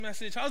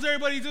Message. How's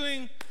everybody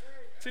doing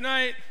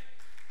tonight?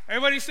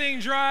 Everybody staying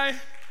dry?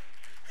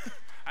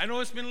 I know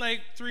it's been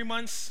like 3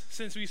 months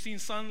since we've seen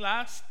sun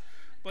last,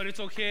 but it's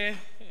okay.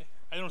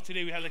 I know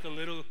today we had like a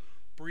little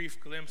brief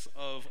glimpse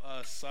of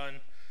sun,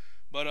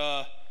 but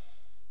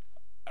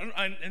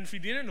and if you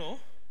didn't know,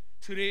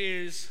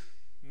 today is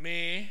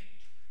May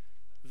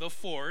the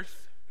 4th.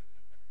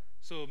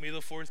 So may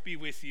the 4th be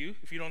with you.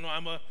 If you don't know,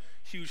 I'm a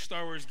huge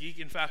Star Wars geek.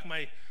 In fact,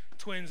 my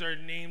twins are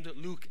named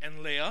Luke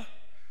and Leia.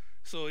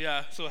 So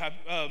yeah,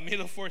 may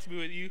the 4th be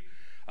with you.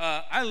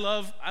 I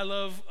love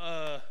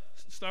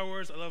Star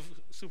Wars. I love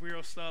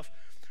superhero stuff.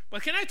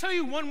 But can I tell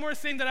you one more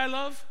thing that I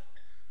love?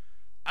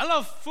 I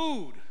love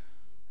food.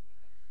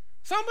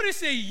 Somebody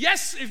say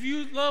yes if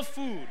you love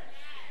food.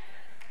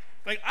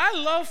 Like, I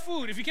love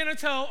food. If you cannot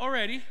tell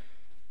already,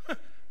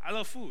 I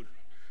love food.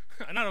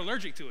 I'm not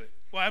allergic to it.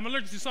 Well, I'm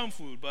allergic to some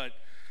food, but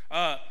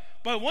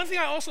one thing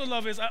I also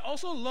love is I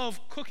also love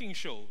cooking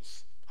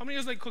shows. How many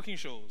of you guys like cooking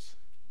shows?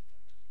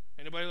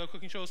 Anybody love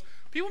cooking shows?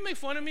 People make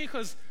fun of me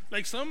because,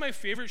 like, some of my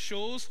favorite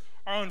shows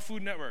are on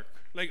Food Network.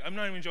 Like, I'm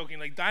not even joking.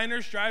 Like,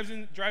 Diners,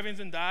 Drive-Ins,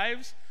 and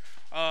Dives,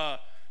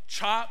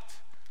 Chopped,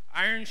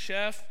 Iron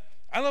Chef.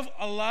 I love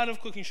a lot of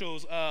cooking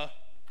shows.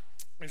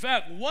 In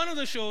fact, one of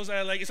the shows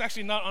I like, it's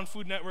actually not on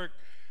Food Network.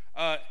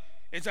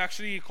 It's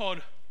actually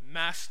called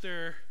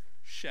Master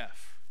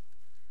Chef.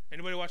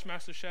 Anybody watch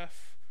Master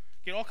Chef?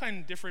 Get all kinds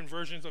of different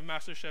versions of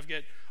Master Chef.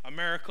 Get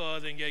America,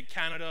 then get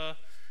Canada.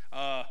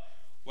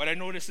 What I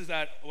noticed is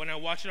that when I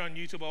watch it on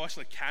YouTube, I watch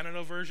the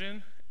Canada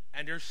version,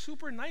 and they're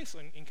super nice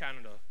in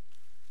Canada.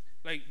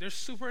 Like, they're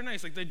super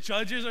nice. Like, the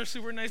judges are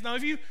super nice. Now,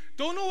 if you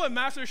don't know what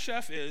Master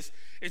Chef is,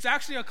 it's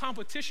actually a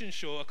competition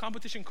show, a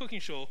competition cooking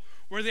show,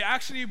 where they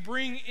actually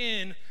bring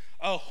in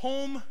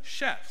home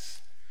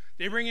chefs.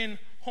 They bring in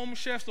home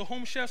chefs. The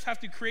home chefs have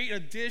to create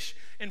a dish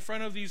in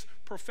front of these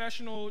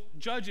professional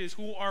judges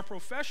who are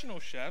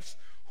professional chefs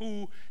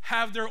who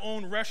have their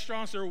own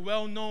restaurants. They're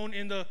well known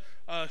in the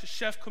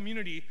chef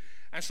community.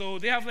 And so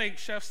they have like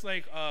chefs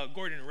like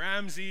Gordon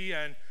Ramsay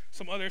and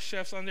some other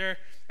chefs on there.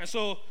 And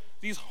so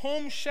these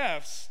home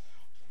chefs,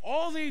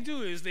 all they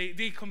do is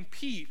they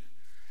compete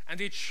and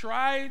they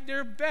try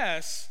their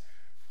best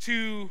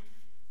to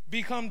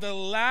become the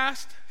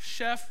last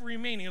chef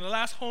remaining, the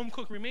last home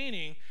cook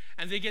remaining,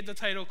 and they get the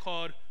title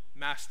called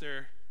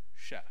Master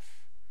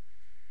Chef.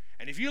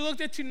 And if you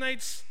looked at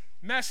tonight's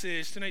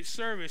message, tonight's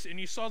service, and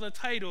you saw the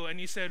title and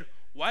you said,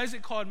 why is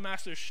it called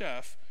Master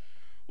Chef?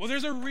 Well,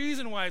 there's a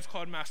reason why it's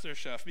called Master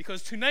Chef,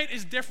 because tonight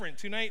is different.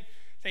 Tonight,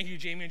 thank you,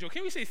 Jamie and Joel.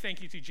 Can we say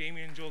thank you to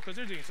Jamie and Joel, because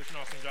they're doing such an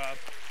awesome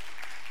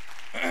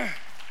job.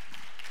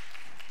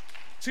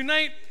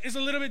 Tonight is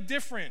a little bit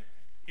different.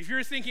 If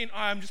you're thinking,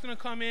 I'm just going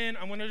to come in,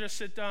 I'm going to just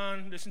sit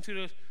down, listen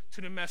to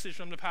the message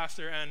from the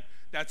pastor, and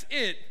that's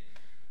it,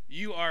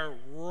 you are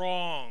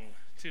wrong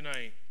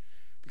tonight.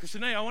 Because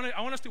tonight, I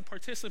want us to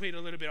participate a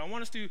little bit. I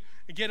want us to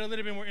get a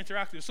little bit more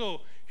interactive.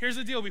 So here's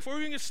the deal. Before we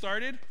even get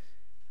started,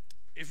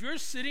 if you're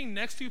sitting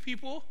next to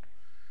people,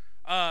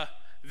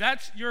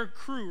 that's your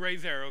crew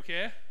right there,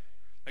 okay?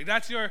 Like,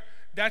 that's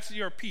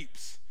your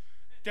peeps.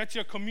 That's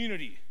your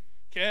community,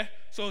 okay?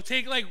 So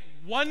take like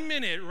 1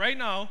 minute right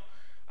now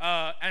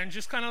and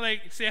just kind of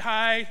like say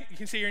hi. You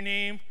can say your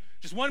name.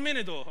 Just 1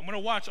 minute, though. I'm going to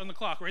watch on the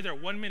clock right there.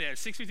 1 minute. At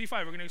 6:55,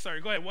 we're going to get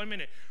started. Go ahead, 1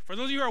 minute. For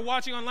those of you who are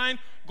watching online,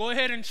 go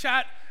ahead and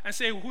chat and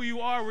say who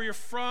you are, where you're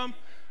from,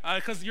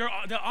 because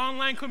the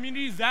online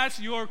community, that's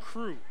your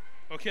crew,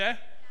 okay?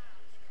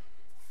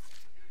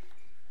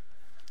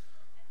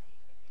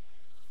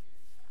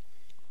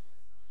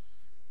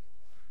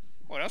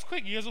 Oh, that's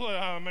quick. Years old.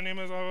 My name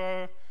is.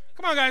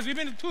 Come on, guys. We've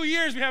been 2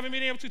 years. We haven't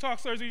been able to talk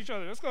stories with each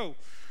other. Let's go.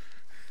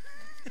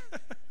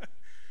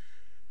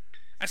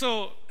 And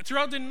so,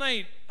 throughout the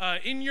night,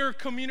 in your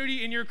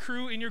community, in your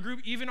crew, in your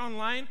group, even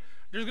online,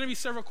 there's going to be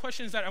several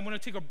questions that I'm going to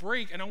take a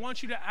break, and I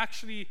want you to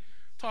actually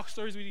talk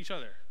stories with each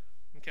other.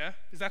 Okay?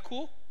 Is that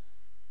cool?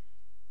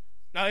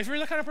 Now, if you're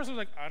the kind of person who's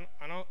like,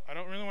 I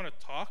don't really want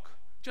to talk,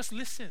 just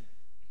listen.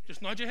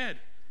 Just nod your head.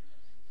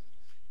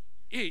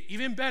 Hey,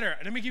 even better.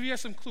 Let me give you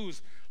guys some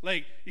clues.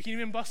 Like, you can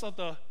even bust out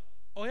the,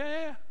 oh,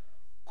 yeah,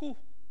 cool.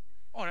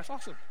 Oh, that's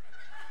awesome.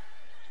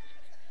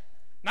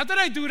 Not that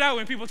I do that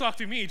when people talk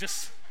to me,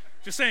 just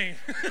saying.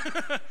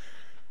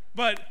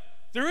 But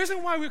the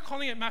reason why we're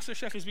calling it Master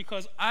Chef is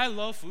because I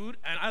love food,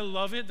 and I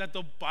love it that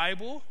the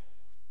Bible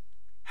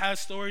has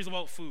stories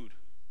about food.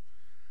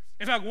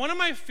 In fact, one of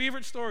my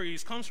favorite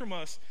stories comes from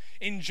us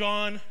in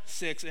John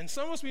 6. And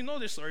some of us, we know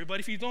this story, but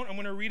if you don't, I'm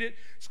going to read it.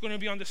 It's going to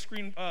be on the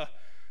screen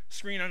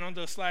and on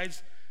the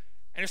slides.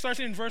 And it starts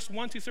in verse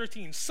 1 to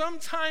 13.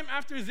 Sometime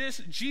after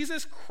this,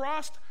 Jesus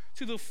crossed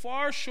to the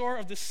far shore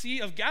of the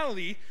Sea of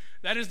Galilee,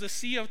 that is the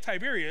Sea of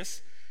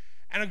Tiberias,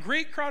 and a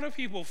great crowd of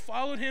people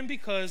followed him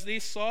because they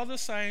saw the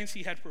signs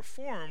he had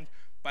performed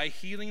by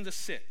healing the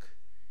sick.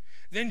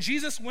 Then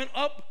Jesus went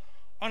up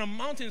on a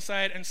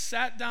mountainside and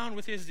sat down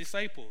with his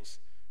disciples.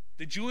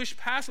 The Jewish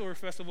Passover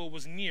festival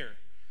was near.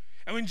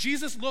 And when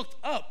Jesus looked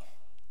up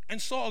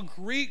and saw a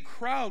great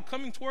crowd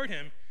coming toward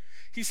him,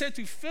 he said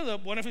to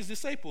Philip, one of his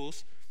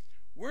disciples,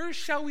 where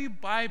shall we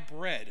buy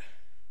bread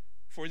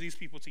for these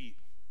people to eat?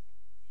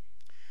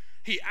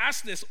 He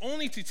asked this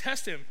only to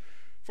test him,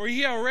 for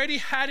he already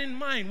had in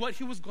mind what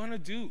he was going to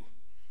do.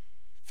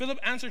 Philip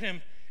answered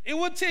him, it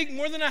would take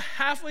more than a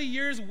half a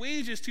year's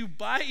wages to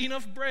buy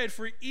enough bread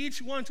for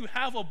each one to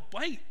have a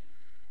bite.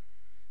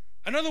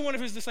 Another one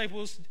of his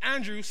disciples,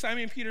 Andrew,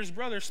 Simon Peter's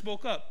brother,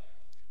 spoke up.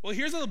 Well,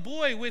 here's a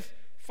boy with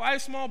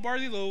 5 small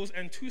barley loaves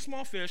and 2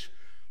 small fish,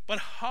 but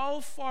how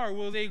far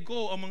will they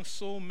go among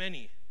so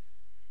many?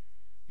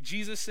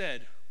 Jesus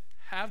said,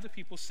 have the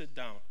people sit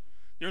down.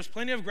 There was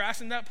plenty of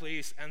grass in that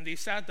place, and they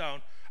sat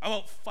down.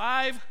 About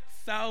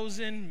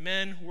 5,000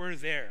 men were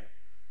there.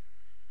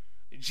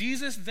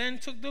 Jesus then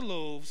took the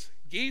loaves,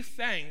 gave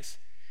thanks,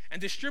 and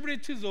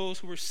distributed to those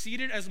who were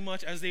seated as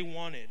much as they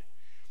wanted.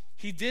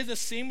 He did the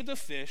same with the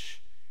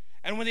fish,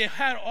 and when they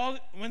had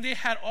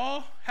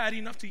all had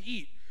enough to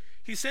eat,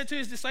 he said to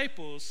his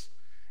disciples,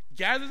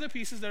 gather the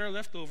pieces that are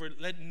left over,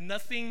 let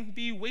nothing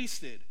be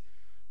wasted.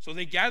 So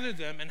they gathered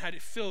them and had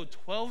filled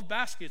 12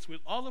 baskets with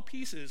all the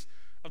pieces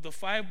of the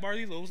 5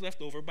 barley loaves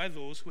left over by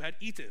those who had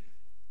eaten.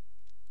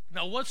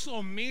 Now, what's so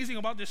amazing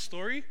about this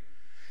story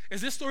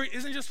is this story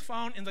isn't just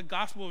found in the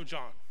Gospel of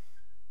John.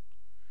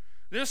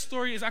 This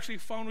story is actually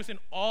found within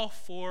all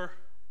 4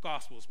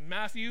 Gospels.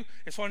 Matthew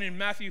is found in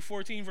Matthew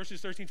 14,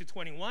 verses 13 to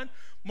 21,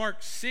 Mark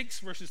 6,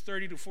 verses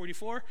 30 to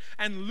 44,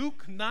 and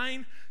Luke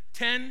 9,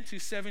 10 to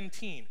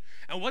 17.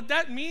 And what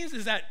that means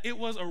is that it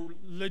was a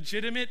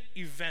legitimate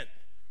event.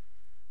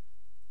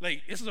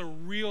 Like, this is a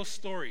real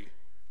story.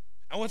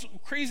 And what's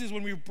crazy is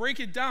when we break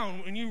it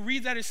down, when you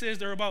read that it says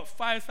there are about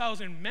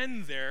 5,000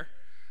 men there,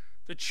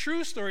 the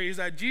true story is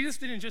that Jesus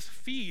didn't just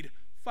feed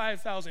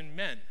 5,000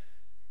 men.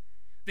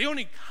 They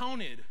only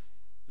counted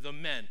the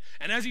men.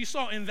 And as you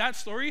saw in that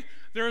story,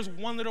 there was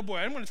one little boy.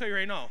 I'm going to tell you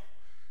right now,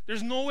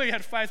 there's no way he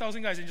had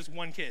 5,000 guys and just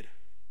one kid.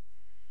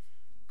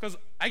 Because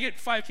I get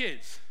 5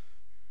 kids.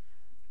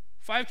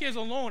 5 kids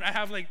alone, I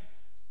have like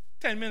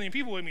 10 million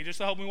people with me just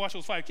to help me watch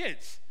those 5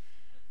 kids.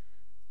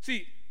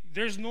 See,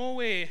 there's no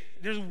way,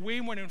 there's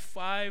way more than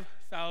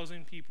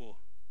 5,000 people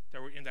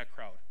that were in that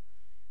crowd.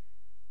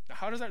 Now,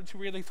 how does that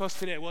relate to us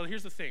today? Well,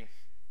 here's the thing.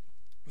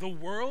 The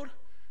world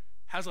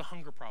has a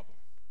hunger problem.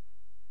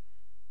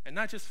 And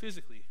not just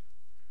physically,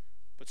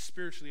 but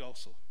spiritually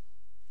also.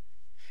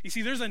 You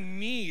see, there's a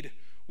need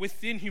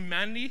within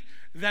humanity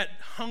that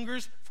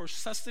hungers for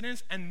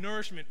sustenance and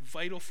nourishment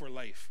vital for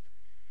life.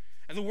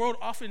 And the world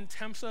often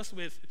tempts us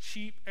with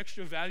cheap,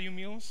 extra value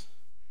meals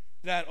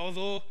that,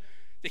 although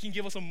they can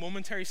give us a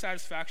momentary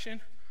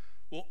satisfaction,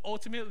 will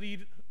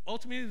ultimately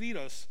lead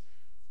us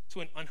to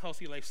an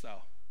unhealthy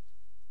lifestyle.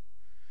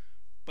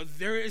 But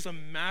there is a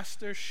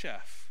master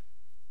chef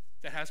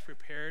that has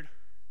prepared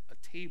a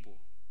table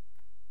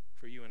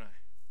for you and I.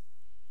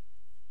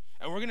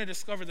 And we're going to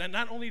discover that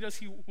not only does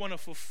he want to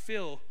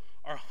fulfill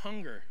our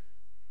hunger,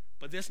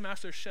 but this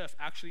master chef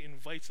actually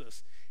invites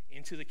us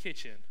into the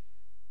kitchen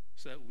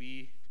so that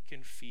we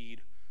can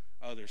feed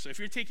others. So if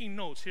you're taking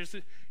notes,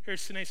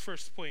 here's tonight's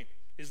first point,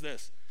 is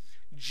this.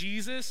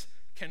 Jesus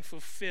can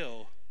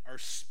fulfill our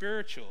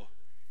spiritual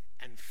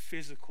and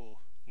physical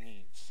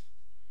needs.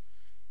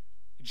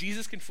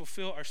 Jesus can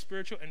fulfill our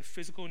spiritual and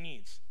physical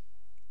needs.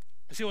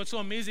 You see, what's so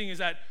amazing is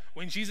that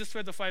when Jesus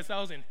fed the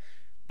 5,000,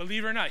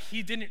 believe it or not,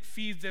 he didn't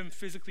feed them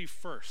physically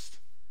first.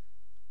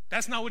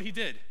 That's not what he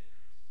did.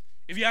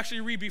 If you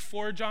actually read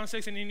before John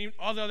 6 and in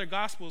all the other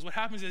Gospels, what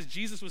happens is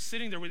Jesus was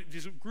sitting there with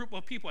this group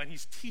of people and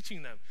he's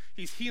teaching them.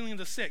 He's healing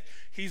the sick.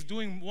 He's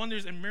doing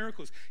wonders and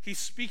miracles. He's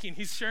speaking.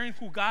 He's sharing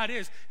who God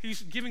is.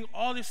 He's giving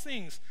all these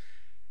things.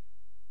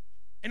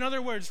 In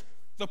other words,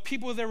 the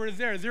people that were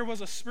there was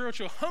a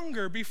spiritual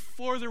hunger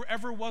before there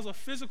ever was a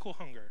physical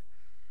hunger.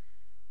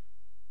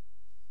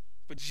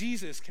 But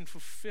Jesus can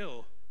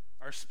fulfill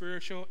our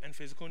spiritual and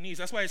physical needs.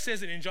 That's why it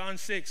says it in John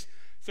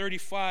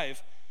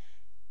 6:35.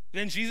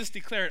 Then Jesus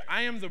declared,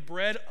 I am the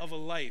bread of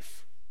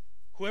life.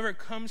 Whoever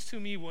comes to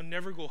me will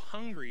never go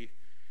hungry,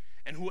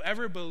 and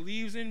whoever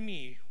believes in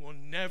me will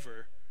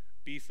never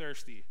be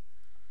thirsty.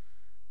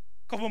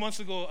 A couple months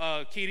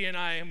ago, Katie and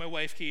I, my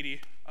wife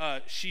Katie,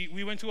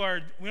 we went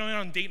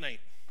on date night.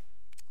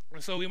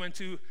 And so we went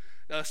to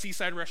a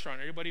Seaside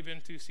restaurant. Everybody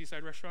been to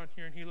Seaside restaurant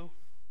here in Hilo?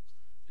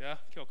 Yeah,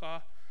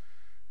 Kilka.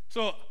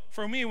 So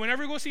for me,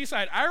 whenever I go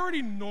Seaside, I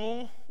already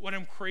know what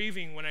I'm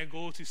craving when I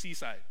go to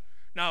Seaside.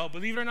 Now,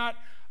 believe it or not,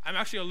 I'm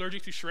actually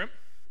allergic to shrimp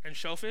and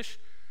shellfish.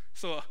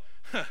 So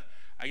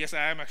I guess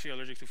I am actually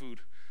allergic to food,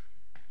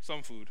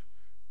 some food.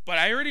 But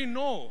I already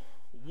know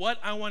what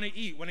I want to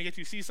eat when I get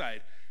to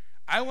Seaside.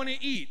 I want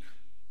to eat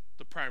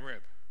the prime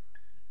rib.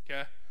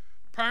 Okay?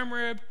 Prime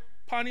rib,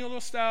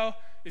 Paniolo style.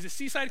 Is it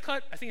Seaside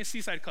cut? I think it's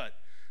Seaside cut,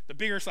 the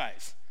bigger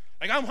size.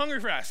 Like, I'm hungry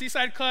for that.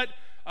 Seaside cut,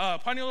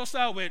 Paniolo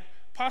style with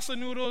pasta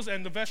noodles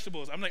and the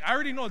vegetables. I'm like, I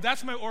already know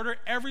that's my order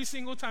every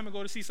single time I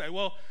go to Seaside.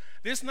 Well,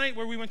 this night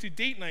where we went to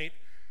date night,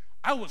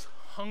 I was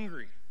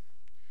hungry.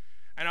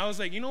 And I was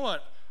like, you know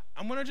what?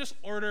 I'm going to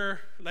order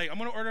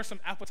some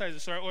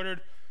appetizers. So I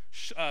ordered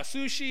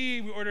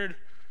sushi. We ordered,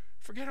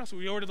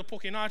 we ordered the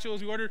poke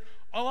nachos. We ordered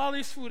all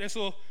these food. And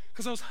so,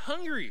 because I was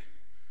hungry.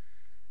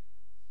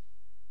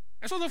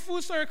 And so the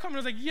food started coming. I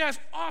was like, yes,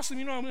 awesome.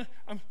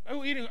 I'm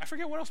eating. I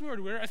forget what else we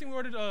ordered. I think we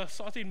ordered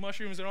sauteed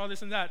mushrooms and all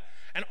this and that.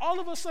 And all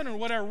of a sudden,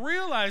 what I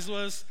realized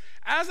was,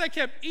 as I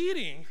kept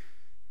eating,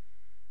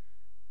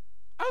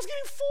 I was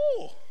getting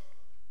full.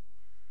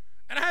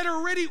 And I had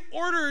already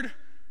ordered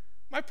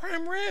my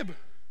prime rib.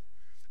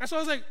 And so I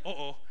was like,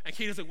 uh-oh. And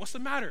Katie's like, what's the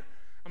matter?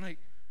 I'm like,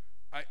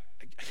 I'm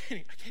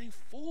getting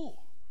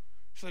full.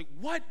 She's like,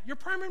 what? Your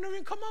prime rib never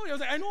even come out. I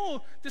was like, I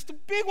know. This is the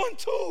big one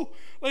too.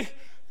 Like,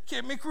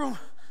 can't make room.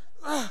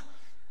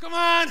 Come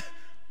on,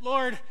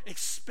 Lord,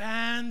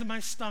 expand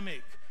my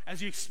stomach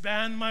as you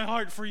expand my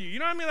heart for you. You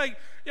know what I mean? Like,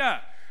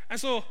 yeah. And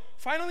so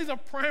finally the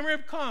prime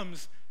rib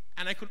comes,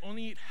 and I could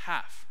only eat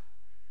half.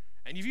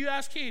 And if you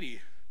ask Katie,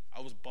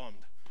 I was bummed.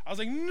 I was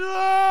like,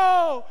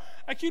 no,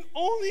 I can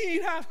only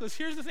eat half. Because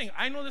here's the thing.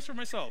 I know this for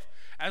myself.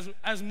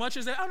 As much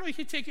as I don't know, you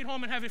can take it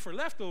home and have it for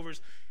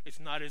leftovers, it's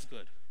not as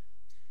good.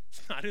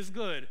 It's not as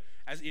good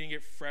as eating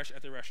it fresh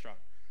at the restaurant.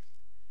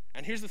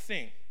 And here's the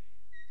thing.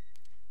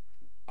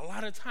 A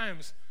lot of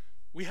times,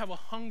 we have a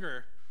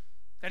hunger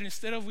that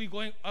instead of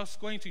us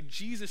going to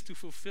Jesus to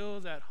fulfill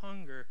that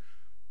hunger,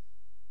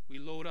 we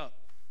load up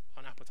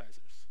on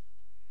appetizers.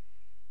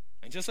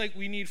 And just like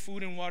we need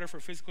food and water for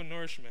physical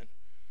nourishment,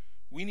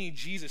 we need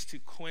Jesus to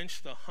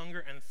quench the hunger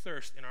and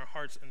thirst in our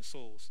hearts and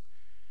souls.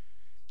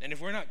 And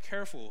if we're not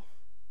careful,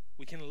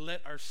 we can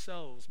let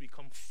ourselves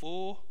become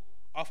full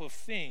off of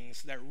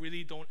things that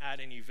really don't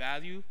add any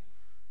value,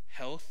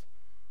 health,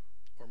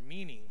 or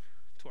meaning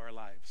to our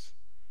lives.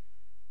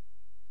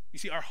 You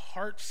see, our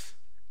hearts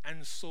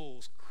and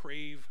souls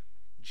crave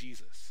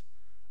Jesus.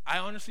 I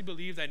honestly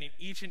believe that in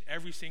each and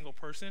every single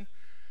person,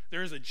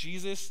 there is a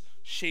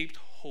Jesus-shaped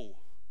hole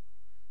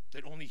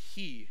that only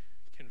He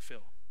can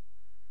fill.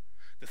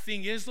 The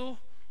thing is, though,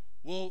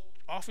 we'll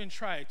often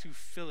try to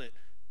fill it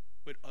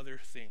with other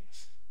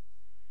things.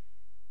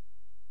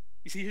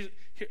 You see,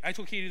 I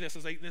told Katie this. I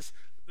was like,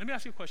 let me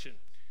ask you a question.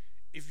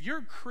 If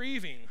you're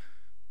craving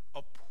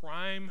a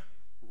prime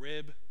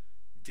rib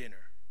dinner,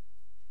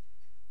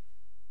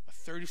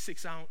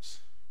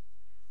 36-ounce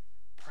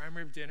prime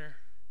rib dinner,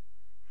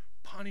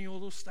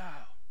 Paniolo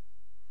style,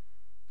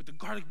 with the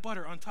garlic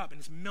butter on top, and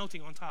it's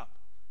melting on top.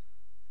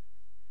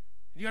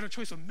 And you got a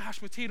choice of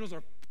mashed potatoes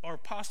or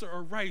pasta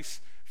or rice,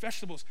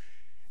 vegetables,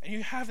 and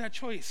you have that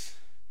choice.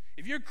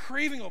 If you're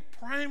craving a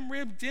prime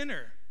rib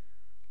dinner,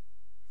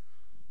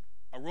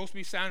 a roast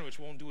beef sandwich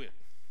won't do it,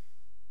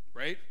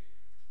 right?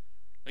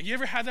 Like, you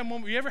ever had that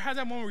moment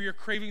where you're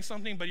craving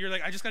something, but you're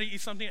like, I just got to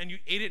eat something, and you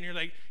ate it,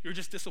 and you're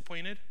just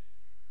disappointed?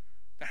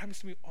 That happens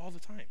to me all the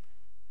time.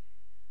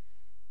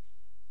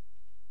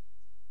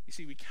 You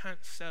see, we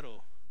can't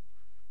settle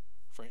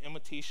for an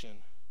imitation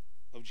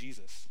of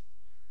Jesus.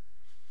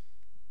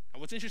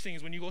 And what's interesting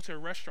is when you go to a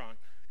restaurant,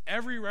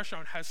 every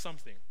restaurant has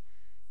something.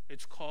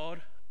 It's called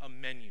a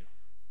menu.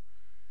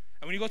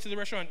 And when you go to the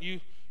restaurant, you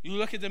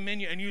look at the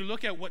menu and you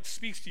look at what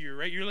speaks to you,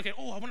 right? You're looking,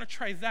 I want to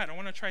try that. I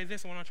want to try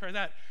this. I want to try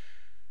that.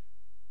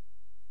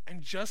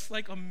 And just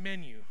like a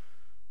menu,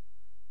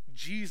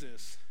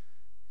 Jesus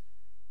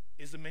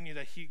is the menu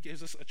that He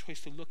gives us a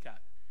choice to look at.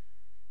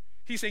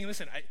 He's saying,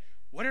 listen,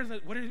 what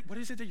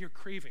is it that you're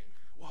craving?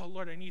 Well,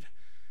 Lord, I need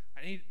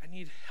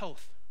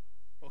health.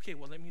 Okay,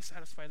 well, let me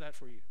satisfy that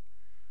for you.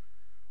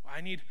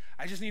 I need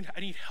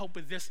help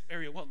with this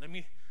area. Well, let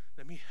me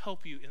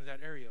help you in that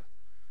area.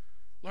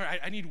 Lord,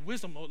 I need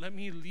wisdom. Lord, let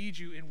me lead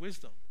you in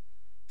wisdom.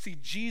 See,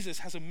 Jesus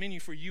has a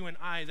menu for you and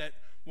I that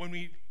when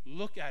we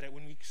look at it,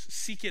 when we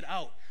seek it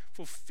out,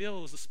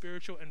 fulfills the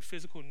spiritual and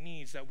physical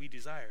needs that we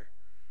desire.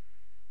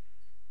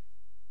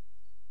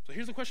 So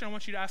here's the question I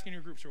want you to ask in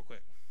your groups real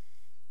quick.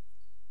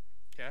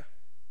 Okay?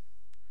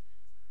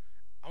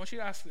 I want you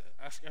to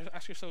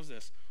ask yourselves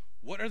this.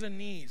 What are the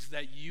needs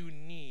that you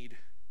need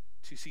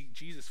to seek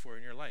Jesus for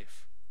in your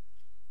life?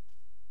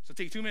 So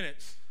take 2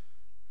 minutes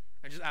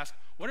and just ask,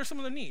 what are some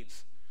of the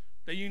needs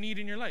that you need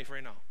in your life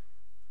right now?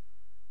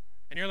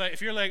 And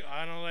if you're like,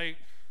 I don't like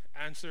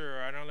answer,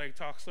 or I don't like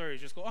talk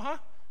stories, just go,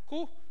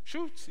 cool,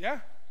 shoot,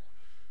 yeah.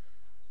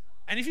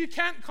 And if you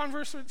can't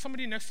converse with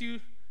somebody next to you,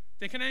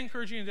 then can I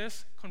encourage you in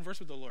this? Converse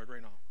with the Lord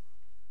right now.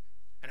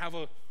 And have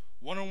a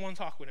one-on-one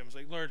talk with Him. It's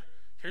like, Lord,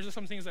 here's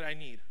some things that I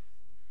need.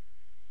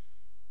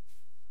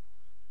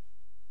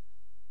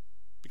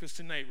 Because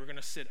tonight we're going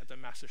to sit at the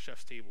Master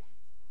Chef's table.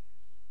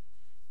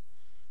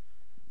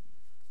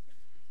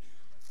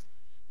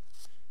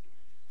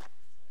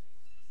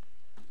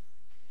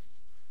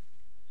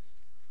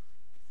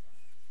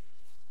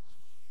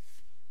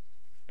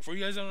 And for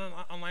you guys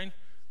online,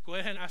 go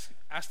ahead and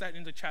ask that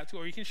in the chat too.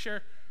 Or you can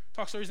share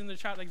talk stories in the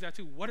chat like that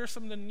too. What are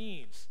some of the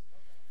needs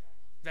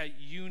that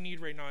you need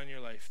right now in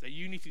your life, that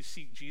you need to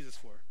seek Jesus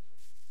for?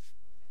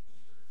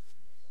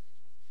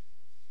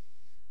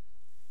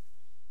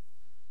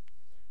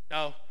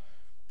 Now,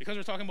 because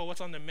we're talking about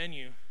what's on the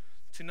menu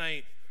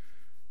tonight,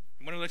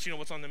 I'm going to let you know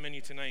what's on the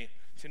menu tonight.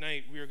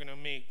 Tonight, we are going to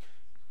make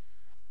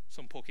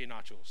some poke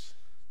nachos.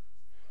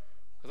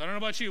 Because I don't know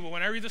about you, but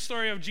when I read the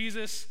story of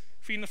Jesus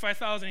feeding the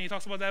 5,000, he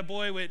talks about that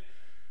boy with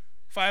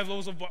 5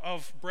 loaves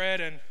of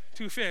bread and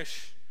 2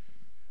 fish.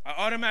 I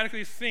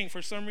automatically think,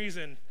 for some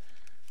reason,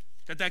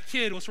 that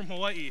kid was from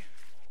Hawaii.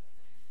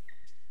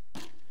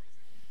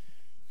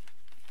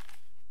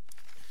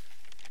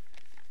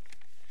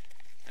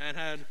 And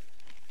had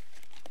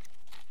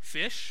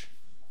fish.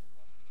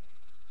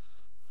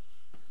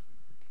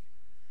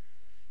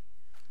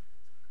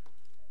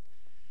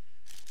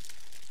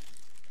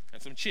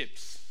 And some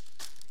chips.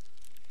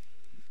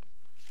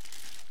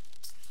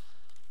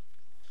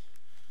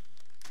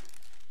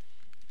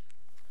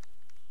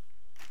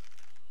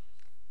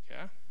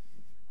 Yeah.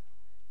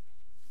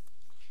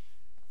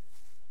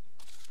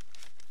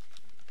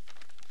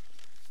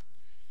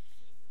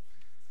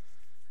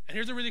 And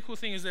here's the really cool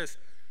thing is this,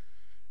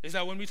 is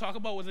that when we talk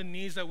about what the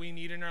needs that we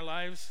need in our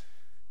lives,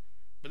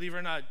 believe it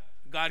or not,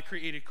 God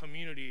created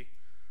community,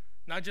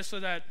 not just so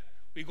that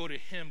we go to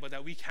Him, but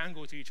that we can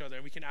go to each other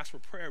and we can ask for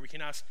prayer. We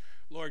can ask,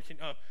 Lord,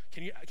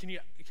 can you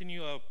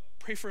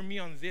pray for me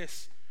on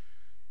this?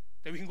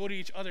 That we can go to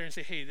each other and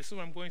say, hey, this is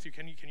what I'm going through.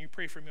 Can you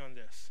pray for me on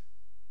this?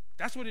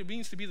 That's what it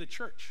means to be the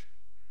church.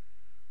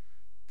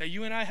 That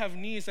you and I have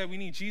needs that we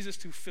need Jesus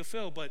to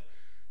fulfill, but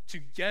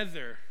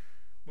together,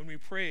 when we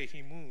pray,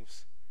 He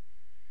moves.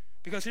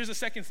 Because here's the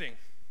second thing.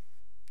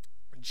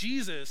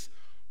 Jesus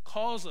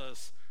calls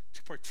us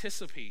to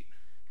participate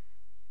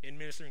in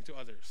ministering to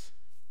others.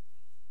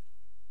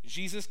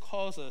 Jesus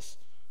calls us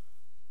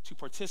to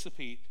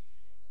participate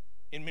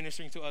in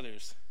ministering to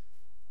others.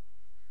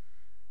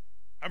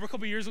 I remember a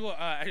couple years ago,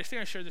 I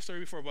think I shared this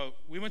story before, but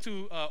we went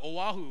to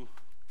Oahu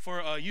for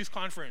a youth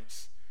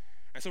conference.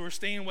 And so we're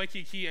staying in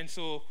Waikiki, and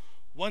so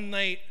one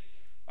night,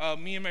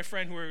 me and my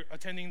friend who were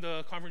attending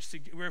the conference,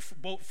 we were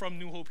both from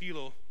New Hope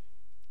Hilo.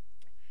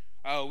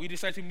 We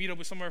decided to meet up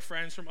with some of our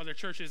friends from other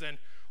churches, and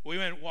we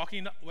went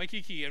walking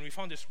Waikiki, and we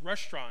found this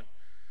restaurant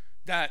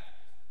that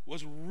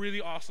was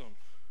really awesome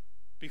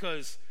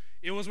because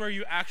it was where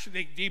you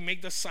actually, they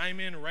make the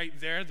salmon right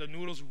there, the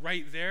noodles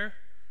right there,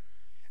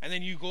 and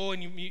then you go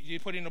and you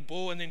put it in a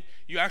bowl, and then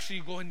you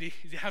actually go and they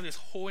have this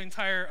whole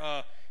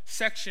entire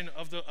section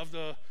of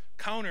the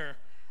counter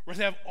where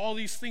they have all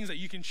these things that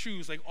you can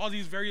choose, like all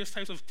these various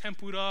types of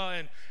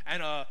tempura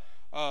and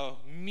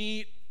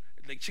meat,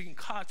 like chicken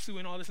katsu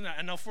and all this and that.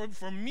 And now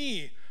for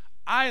me,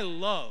 I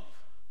love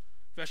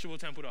vegetable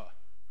tempura.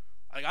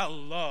 Like I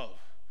love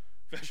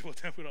vegetable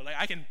tempura. Like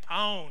I can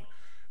pound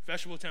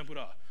vegetable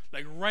tempura.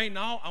 Like right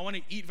now, I want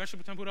to eat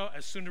vegetable tempura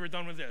as soon as we're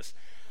done with this.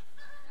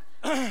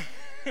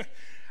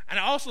 And I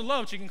also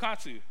love chicken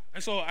katsu.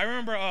 And so I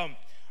remember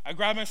I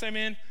grabbed my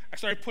salmon, I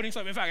started putting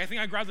stuff. In fact, I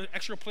think I grabbed an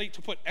extra plate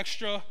to put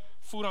extra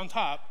food on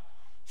top,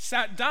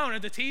 sat down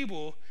at the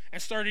table,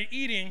 and started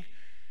eating.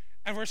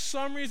 And for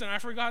some reason, I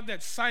forgot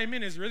that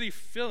salmon is really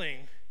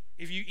filling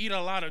if you eat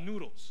a lot of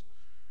noodles.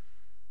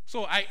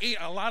 So I ate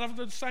a lot of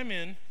the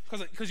salmon,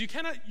 because you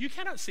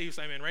cannot save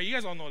salmon, right? You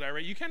guys all know that,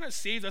 right? You cannot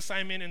save the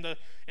salmon in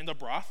the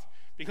broth,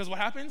 because what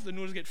happens? The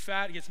noodles get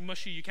fat, it gets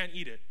mushy, you can't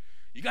eat it.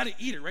 You got to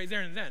eat it right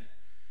there and then.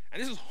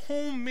 And this is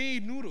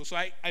homemade noodles. So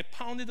I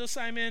pounded the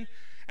salmon,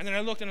 and then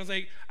I looked, and I was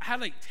like, I had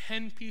like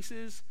 10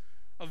 pieces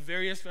of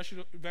various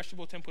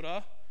vegetable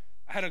tempura.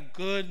 I had a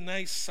good,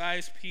 nice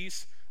sized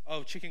piece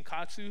of chicken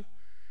katsu.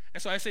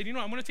 And so I said, I'm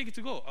going to take it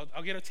to go.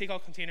 I'll get a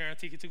takeout container and I'll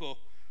take it to go.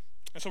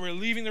 And so we're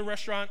leaving the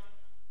restaurant,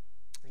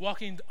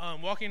 walking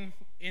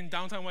in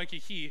downtown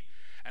Waikiki,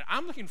 and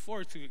I'm looking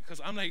forward to it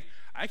because I'm like,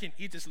 I can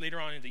eat this later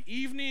on in the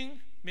evening,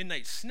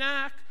 midnight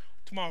snack,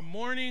 tomorrow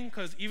morning,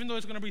 because even though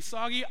it's going to be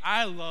soggy,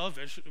 I love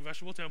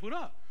vegetable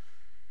tempura.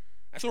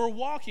 And so we're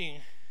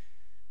walking,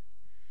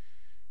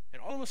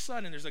 and all of a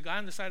sudden, there's a guy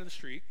on the side of the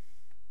street,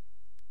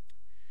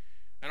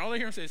 and all I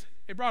hear him say is,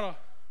 hey, brother,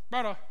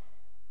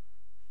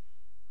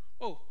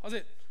 oh, how's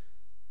it?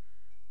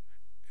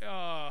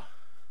 I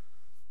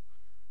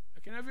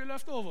can have your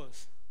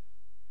leftovers.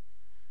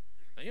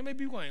 Now you may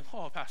be going,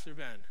 oh, Pastor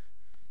Ben,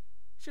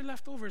 it's your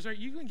leftovers, right?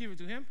 You can give it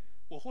to him?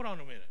 Well, hold on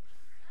a minute.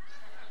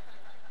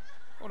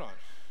 Hold on.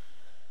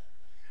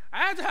 I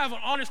had to have an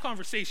honest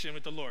conversation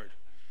with the Lord.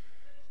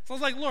 So I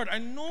was like, Lord, I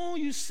know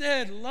you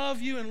said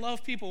love you and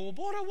love people. Well,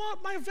 but I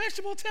want my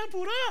vegetable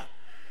tempura.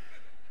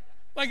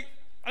 Like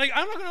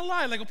I'm not going to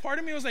lie. Like a part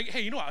of me was like,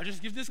 hey, I'll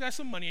just give this guy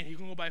some money and he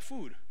can go buy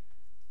food.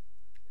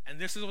 And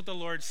this is what the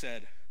Lord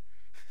said.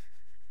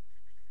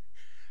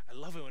 I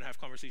love it when I have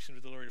conversations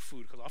with the Lord of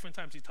food, because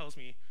oftentimes He tells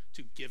me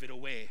to give it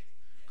away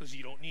because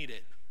you don't need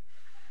it.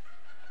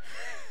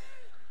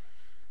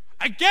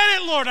 I get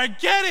it, Lord, I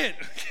get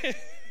it.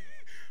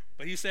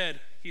 But he said,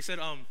 hey,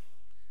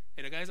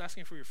 the guy's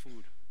asking for your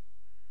food.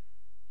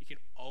 You can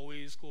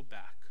always go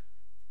back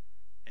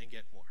and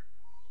get more.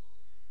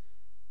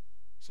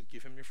 So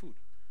give him your food.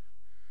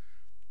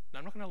 Now,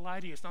 I'm not going to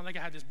lie to you. It's not like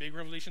I had this big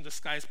revelation, the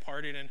skies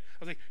parted, and I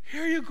was like,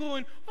 here you go,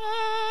 and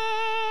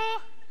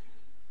ah!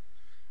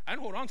 I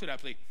didn't hold on to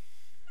that plate.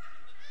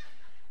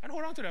 I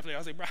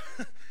was like, bro.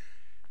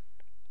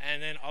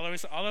 And then all of a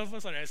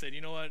sudden, I said,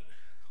 you know what?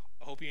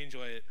 I hope you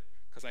enjoy it,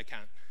 because I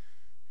can't.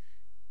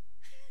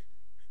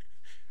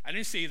 I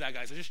didn't say that,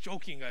 guys. I was just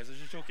joking, guys.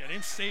 I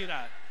didn't say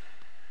that.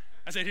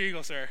 I said, here you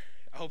go, sir.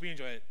 I hope you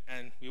enjoy it.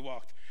 And we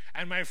walked.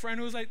 And my friend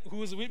who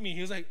was with me,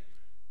 he was like,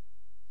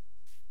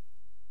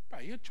 bro,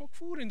 you had choke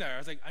food in there. I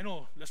was like, I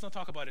know, let's not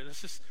talk about it.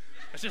 Let's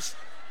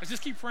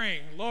just keep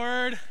praying,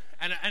 Lord.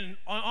 And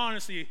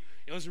honestly,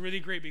 it was really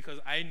great because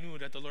I knew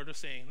that the Lord was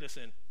saying,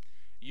 listen,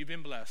 you've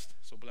been blessed,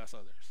 so bless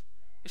others.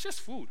 It's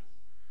just food.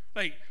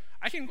 Like,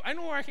 I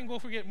know where I can go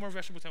get more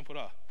vegetable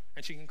tempura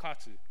and chicken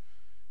katsu.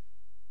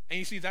 And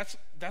you see, that's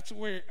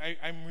where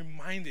I'm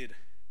reminded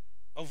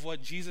of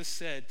what Jesus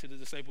said to the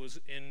disciples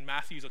in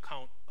Matthew's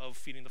account of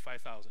feeding the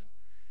 5,000.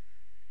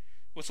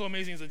 What's so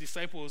amazing is the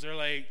disciples,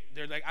 they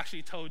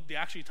actually tell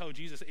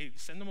Jesus, hey,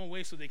 send them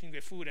away so they can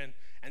get food.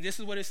 And this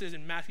is what it says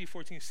in Matthew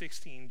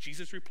 14:16.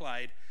 Jesus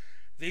replied,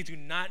 they do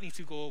not need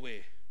to go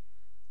away.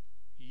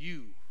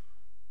 You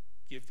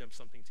give them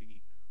something to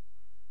eat.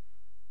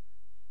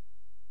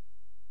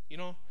 You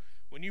know,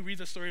 when you read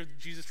the story of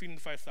Jesus feeding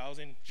the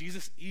 5,000,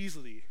 Jesus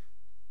easily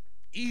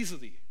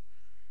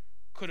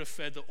could have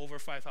fed the over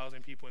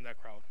 5,000 people in that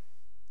crowd,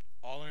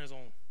 all on his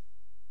own.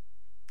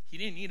 He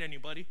didn't need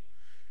anybody.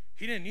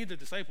 He didn't need the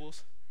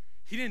disciples.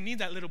 He didn't need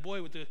that little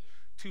boy with the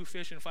 2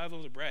 fish and 5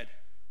 loaves of bread.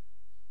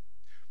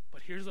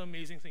 But here's the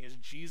amazing thing is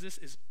Jesus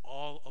is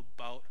all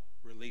about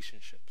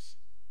relationships.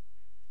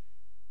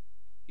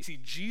 You see,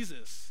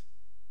 Jesus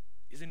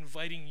is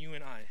inviting you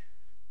and I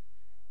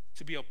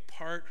to be a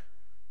part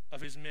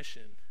of his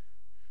mission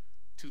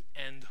to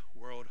end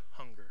world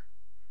hunger.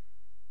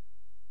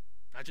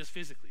 Not just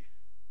physically,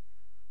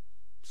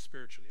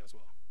 spiritually as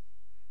well.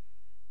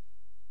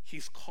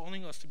 He's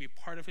calling us to be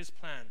part of his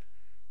plan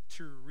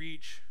to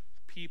reach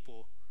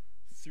people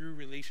through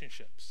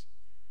relationships.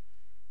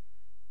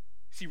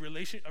 See,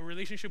 a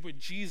relationship with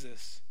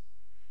Jesus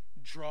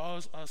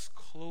draws us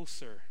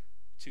closer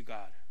to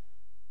God.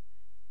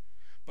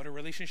 But a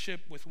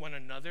relationship with one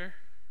another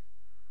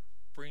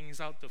brings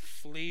out the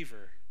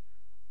flavor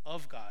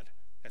of God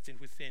that's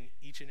within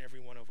each and every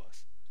one of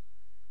us.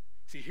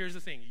 See, here's the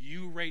thing.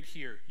 You right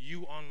here,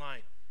 you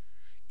online,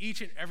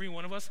 each and every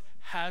one of us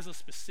has a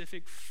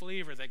specific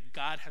flavor that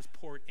God has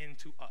poured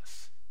into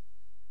us.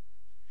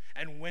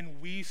 And when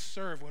we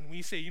serve, when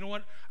we say, you know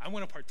what, I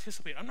want to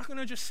participate. I'm not going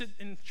to just sit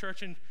in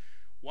church and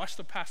watch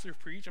the pastor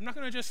preach. I'm not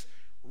going to just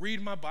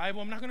read my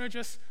Bible. I'm not going to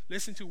just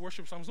listen to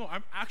worship songs. No,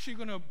 I'm actually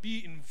going to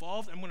be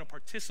involved. I'm going to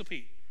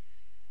participate.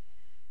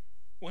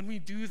 When we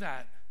do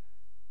that,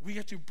 we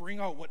get to bring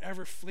out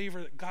whatever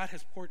flavor that God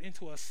has poured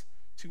into us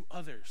to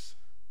others.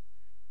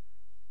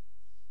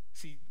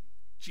 See,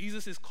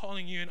 Jesus is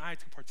calling you and I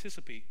to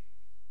participate,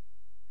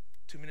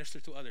 to minister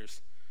to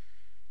others.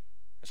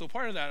 And so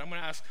part of that, I'm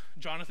going to ask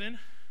Jonathan,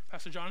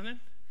 Pastor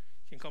Jonathan,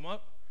 you can come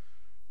up.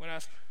 I'm going to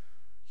ask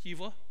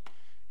Hiva,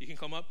 you can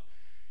come up.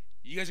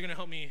 You guys are going to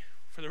help me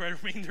for the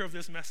remainder of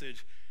this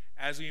message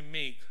as we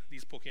make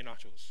these poke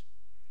nachos.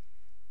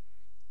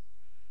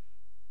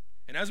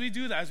 And as we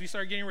do that, as we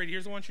start getting ready,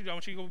 here's what I want you to do. I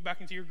want you to go back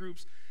into your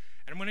groups.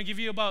 And I'm going to give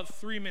you about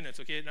 3 minutes,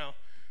 okay? Now,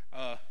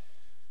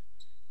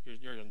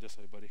 you're on this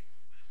side, buddy.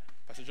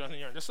 Pastor Jonathan,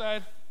 you're on this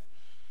side.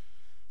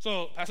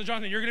 So, Pastor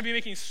Jonathan, you're going to be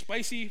making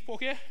spicy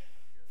poke.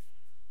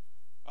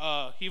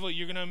 Hiva,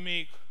 you're going to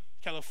make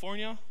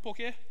California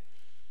poke.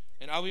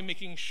 And I'll be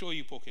making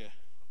shoyu poke.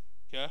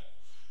 Okay?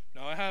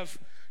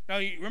 Now,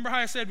 you remember how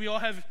I said we all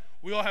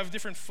have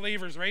different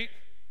flavors, right?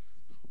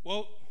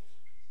 Well,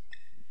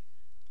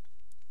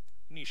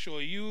 you need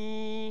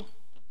shoyu,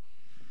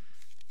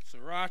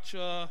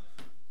 sriracha,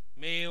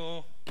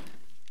 mayo,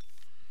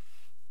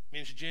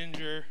 minced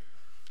ginger,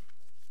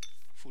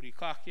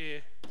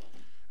 furikake.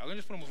 I'm going to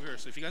just put them over here.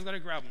 So if you guys got to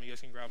grab them, you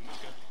guys can grab them.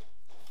 Okay?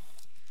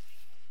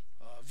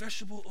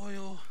 Vegetable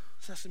oil,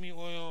 sesame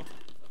oil.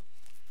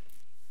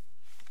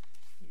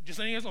 Just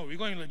letting you guys know, we're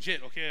going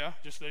legit, okay? Yeah?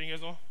 Just letting you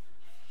guys know.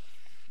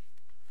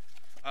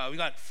 We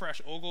got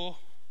fresh ogo,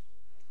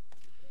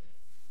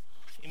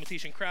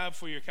 imitation crab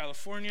for your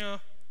California.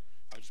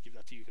 I'll just give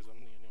that to you because I'm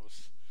the one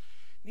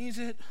who needs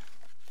it.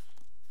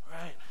 All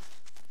right.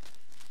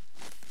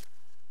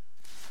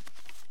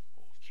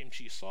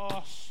 Kimchi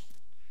sauce.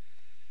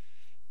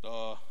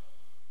 The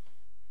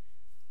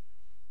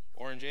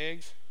orange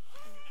eggs.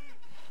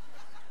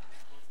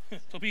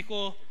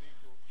 Topiko.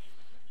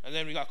 And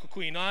then we got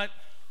kukui nut.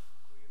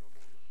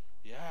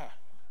 Yeah.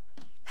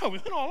 Oh, we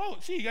went all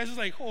out. See, you guys is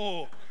like,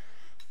 oh.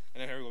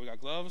 And then here we go. We got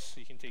gloves. So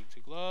you can take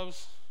 2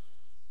 gloves.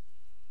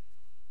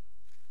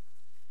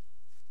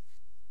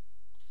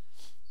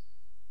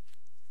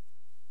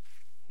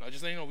 Now,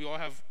 just letting you know, we all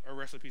have our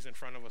recipes in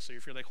front of us. So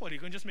if you're like, what, are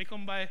you going to just make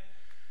them by?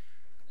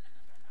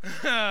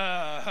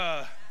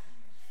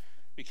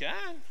 We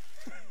can.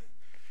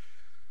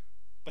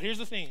 But here's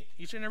the thing.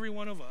 Each and every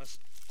one of us,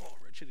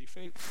 red chili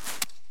fake.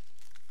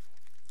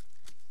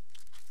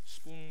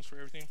 Spoons for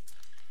everything.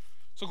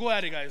 So go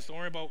at it, guys. Don't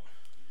worry about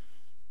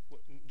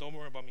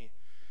me.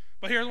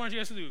 But here's what I want you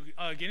guys to do.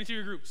 Get into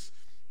your groups.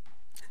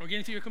 Or get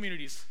into your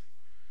communities.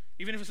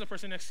 Even if it's the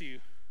person next to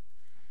you.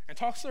 And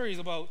talk stories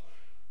about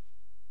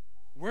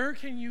where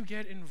can you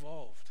get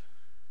involved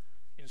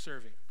in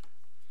serving?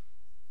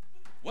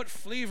 What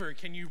flavor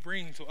can you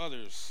bring to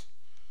others?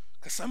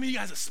 Because some of you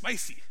guys are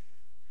spicy.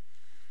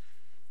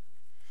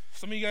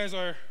 Some of you guys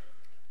are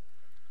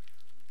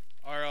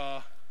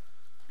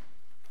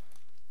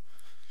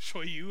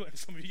Show You, and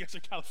some of you guys are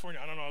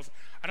California. I don't know.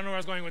 I don't know where I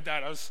was going with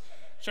that. I was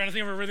trying to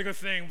think of a really good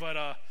thing, but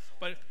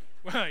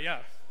well, yeah.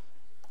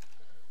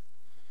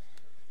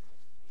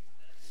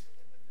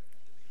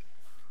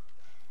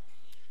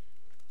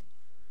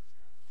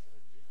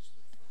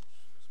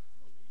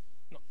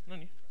 No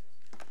need.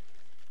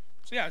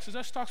 So yeah, so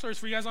just talk stories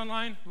for you guys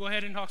online. Go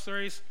ahead and talk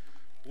stories.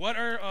 What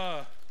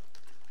are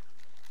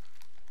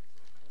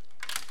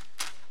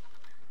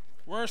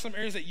some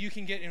areas that you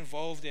can get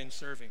involved in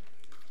serving?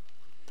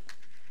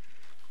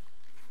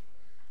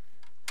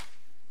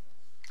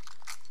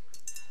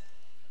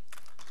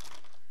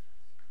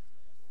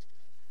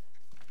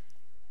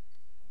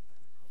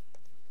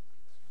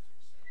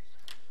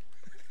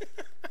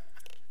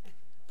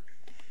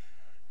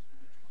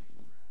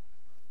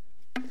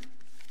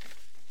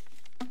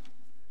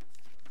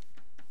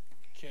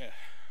 Okay.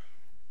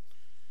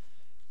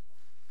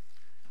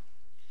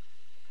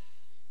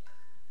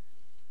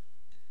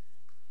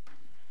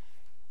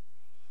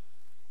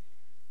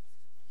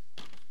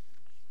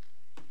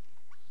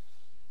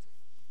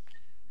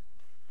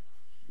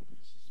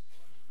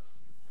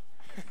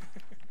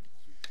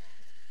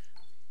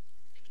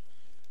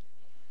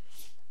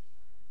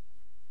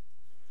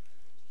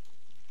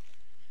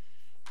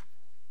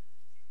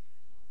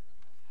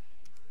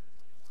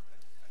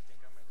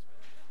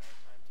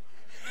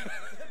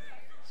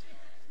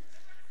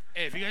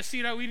 Hey, if you guys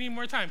see that we need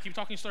more time, keep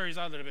talking stories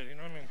out a little bit. You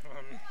know what I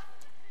mean?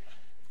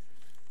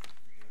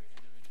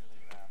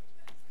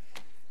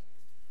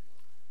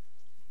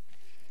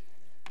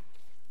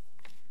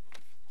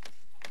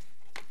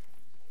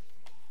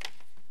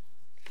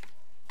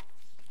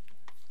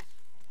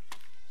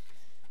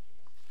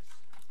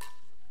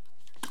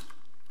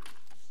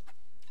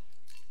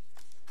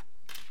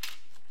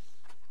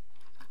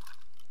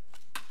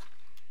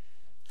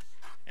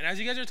 And as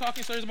you guys are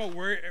talking stories about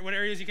what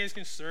areas you guys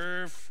can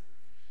serve,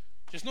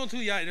 just know too,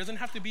 yeah, it doesn't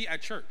have to be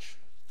at church.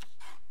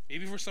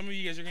 Maybe for some of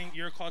you guys,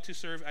 you're called to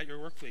serve at your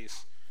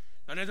workplace.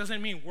 Now that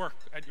doesn't mean work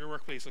at your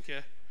workplace,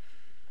 okay?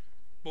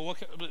 But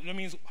that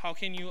means how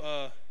can you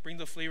bring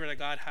the flavor that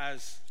God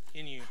has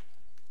in you?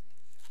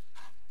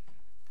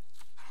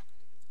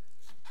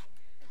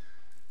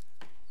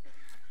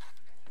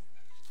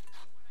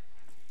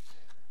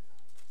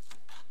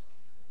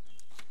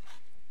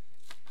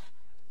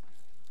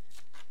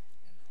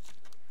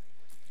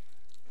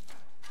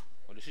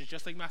 Well, this is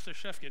just like Master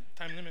Chef, get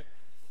time limit.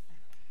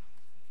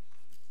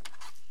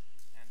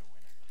 And a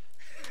winner.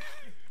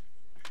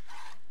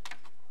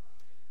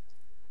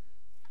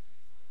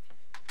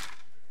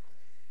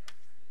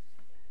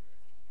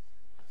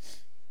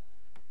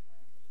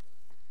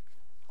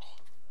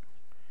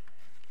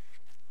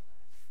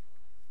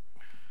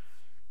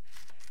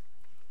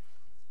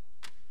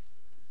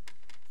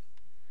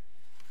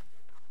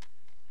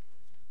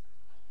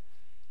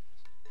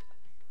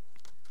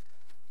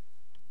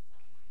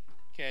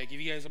 Okay, I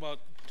give you guys about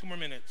 2 more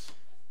minutes.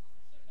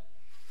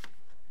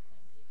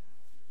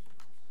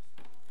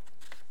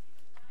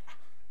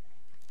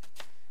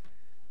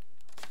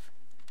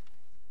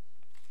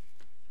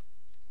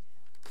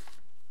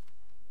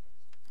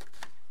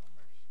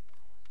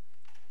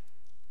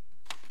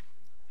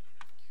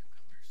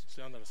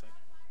 Stay on the other side.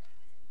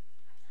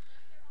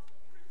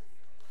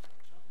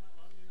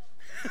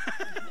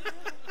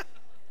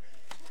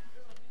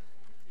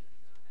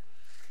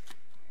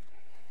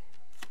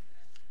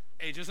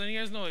 Hey, just letting you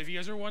guys know, if you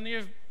guys are wondering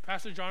if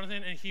Pastor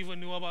Jonathan and Hiva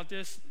knew about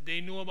this,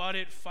 they knew about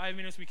it 5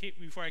 minutes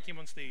before I came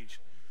on stage.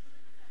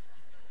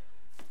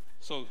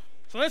 So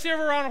let's give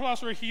a round of applause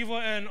for Hiva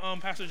and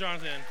Pastor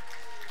Jonathan.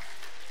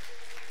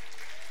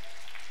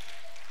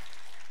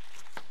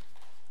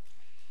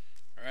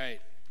 All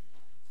right.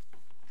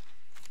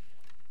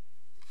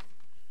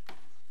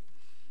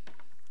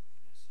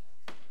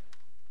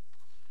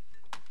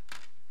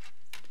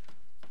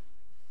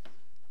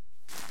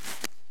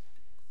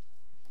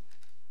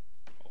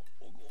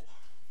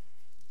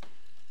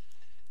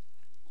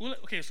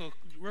 Okay, so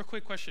real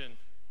quick question.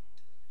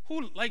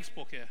 Who likes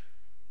poke?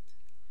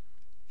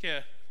 Okay.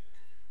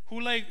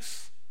 Who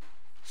likes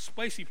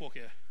spicy poke?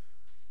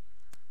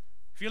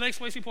 If you like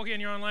spicy poke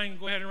and you're online,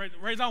 go ahead and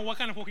write down what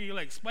kind of poke you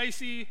like.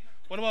 Spicy.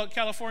 What about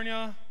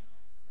California?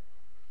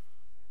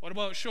 What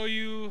about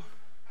shoyu?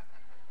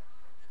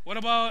 What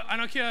about, I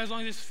don't care as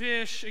long as it's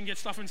fish and get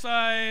stuff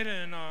inside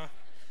and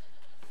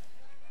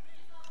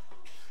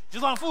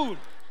just on food.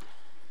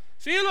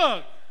 See,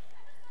 look.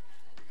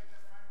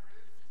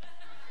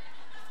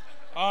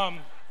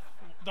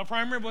 The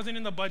prime rib wasn't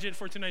in the budget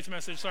for tonight's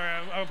message. Sorry,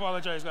 I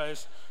apologize,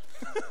 guys.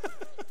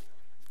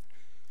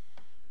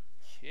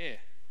 Yeah.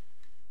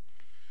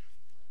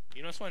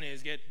 You know what's funny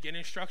is get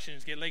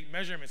instructions, get like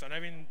measurements. I'm not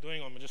even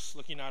doing them. I'm just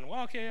looking on.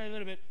 Well, okay, a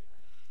little bit.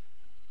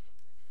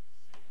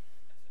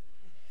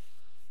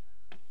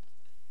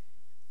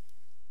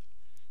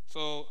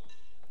 So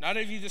now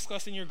that you've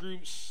discussed in your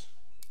groups,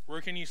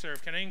 where can you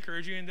serve? Can I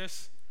encourage you in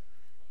this?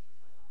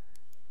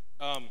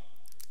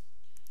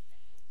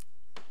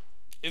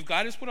 If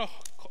God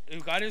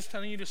is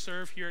telling you to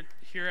serve here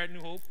at New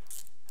Hope,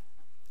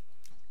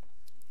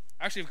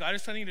 actually, if God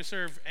is telling you to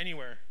serve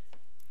anywhere,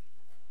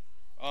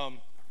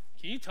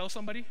 Can you tell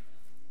somebody?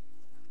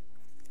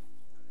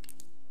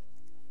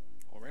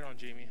 Oh, right on,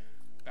 Jamie.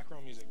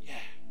 Background music. Yeah.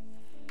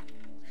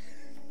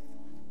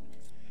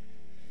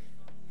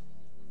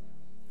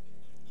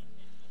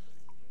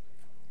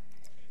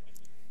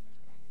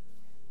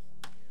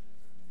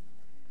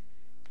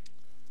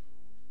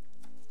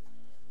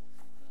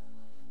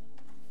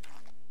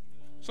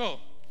 So,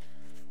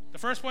 the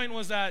first point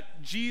was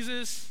that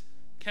Jesus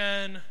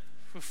can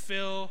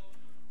fulfill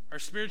our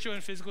spiritual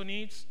and physical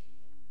needs.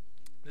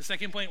 The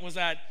second point was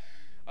that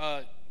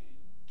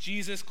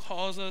Jesus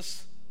calls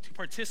us to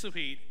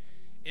participate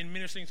in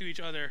ministering to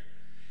each other.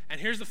 And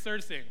here's the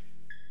third thing.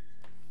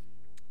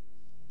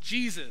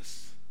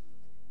 Jesus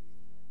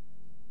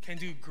can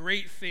do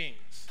great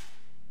things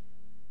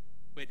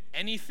with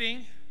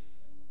anything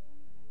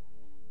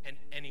and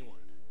anyone.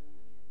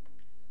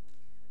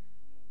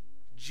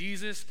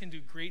 Jesus can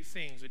do great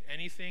things with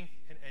anything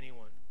and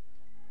anyone.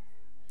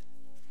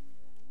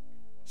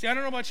 See, I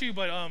don't know about you,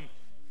 but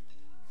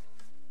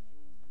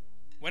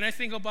when I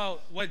think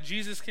about what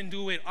Jesus can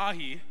do with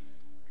Ahi,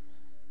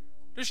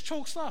 there's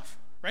choke stuff,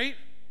 right?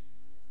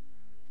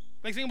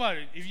 Like, think about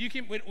it. If you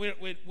can, with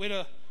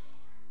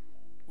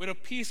a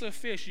piece of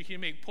fish, you can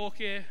make poke,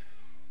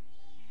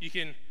 you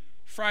can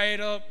fry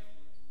it up,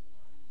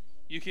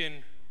 you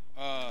can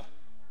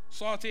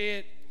saute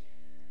it,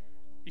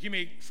 you can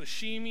make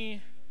sashimi,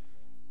 you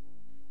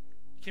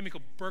can make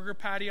a burger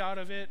patty out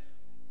of it.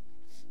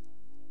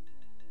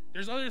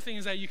 There's other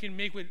things that you can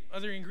make with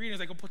other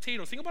ingredients, like a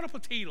potato. Think about a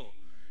potato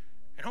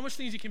and how much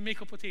things you can make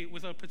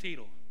with a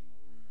potato.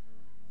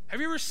 Have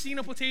you ever seen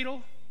a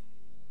potato?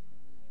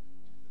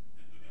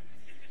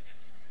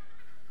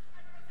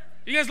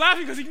 You guys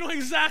laughing because you know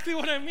exactly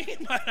what I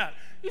mean by that.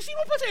 You seen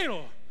a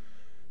potato?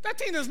 That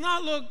thing does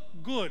not look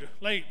good.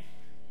 Like,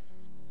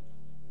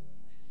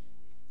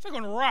 it's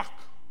like a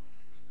rock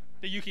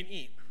that you can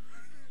eat.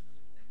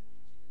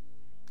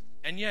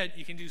 And yet,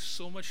 you can do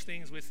so much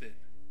things with it.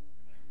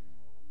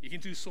 You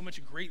can do so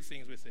much great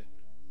things with it.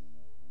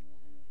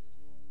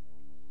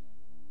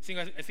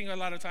 I think a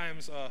lot of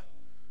times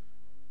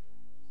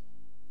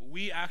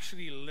we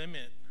actually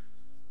limit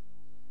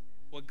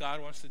what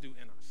God wants to do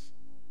in us.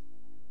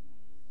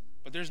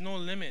 But there's no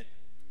limit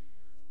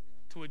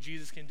to what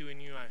Jesus can do in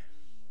you and I.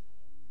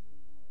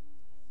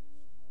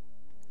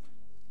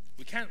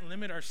 We can't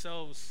limit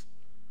ourselves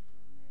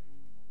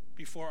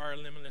before our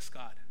limitless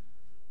God.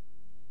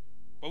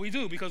 But we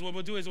do, because what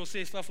we'll do is we'll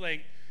say stuff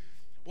like,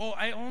 well,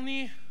 I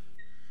only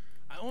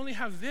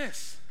have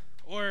this,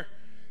 or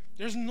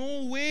there's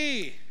no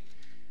way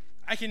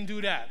I can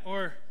do that,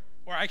 or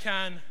I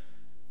can,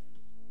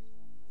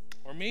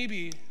 or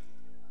maybe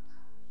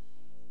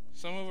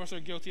some of us are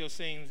guilty of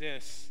saying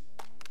this,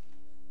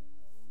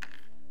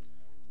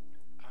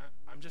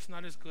 I'm just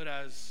not as good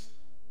as,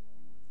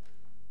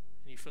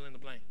 and you fill in the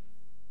blank.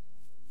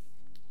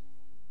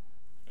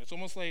 It's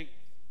almost like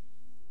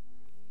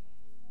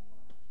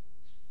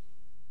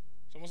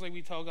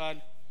we tell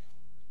God,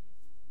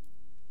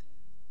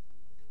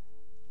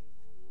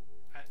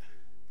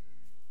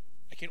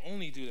 I can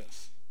only do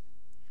this.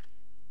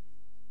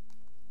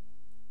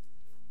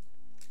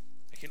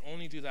 I can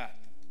only do that.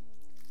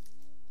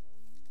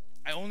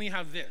 I only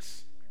have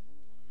this.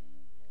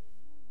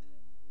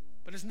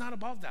 But it's not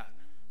about that.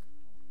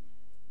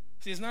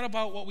 See, it's not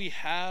about what we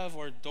have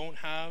or don't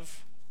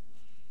have.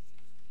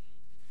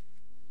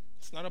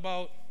 It's not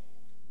about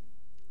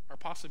our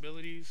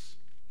possibilities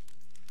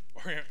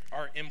or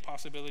our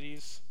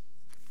impossibilities.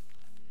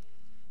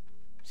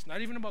 It's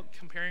not even about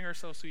comparing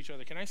ourselves to each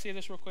other. Can I say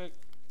this real quick?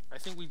 I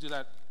think we do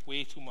that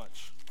way too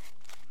much.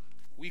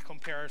 We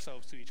compare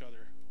ourselves to each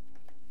other,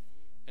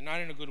 and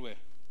not in a good way.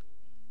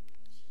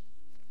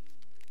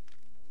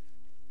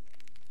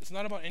 It's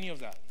not about any of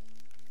that.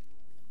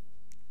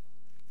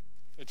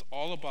 It's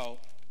all about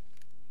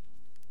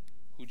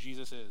who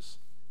Jesus is.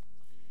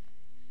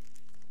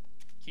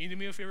 Can you do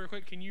me a favor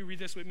quick? Can you read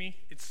this with me?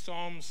 It's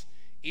Psalms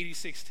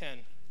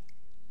 86:10.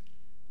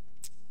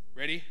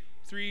 Ready?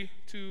 3,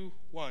 2,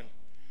 1.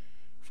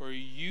 For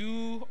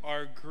you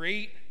are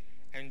great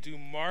and do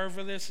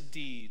marvelous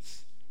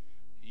deeds.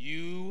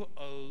 You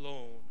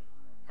alone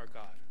are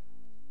God.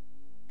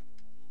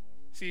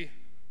 See,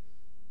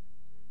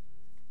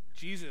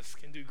 Jesus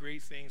can do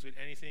great things with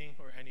anything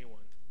or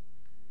anyone.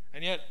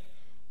 And yet,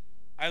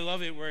 I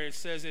love it where it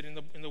says it in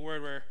the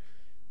word where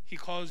he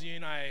calls you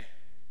and I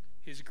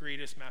his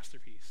greatest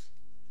masterpiece.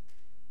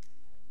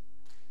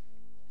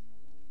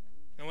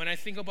 And when I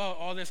think about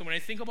all this, and when I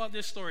think about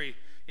this story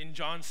in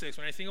John 6,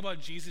 when I think about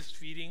Jesus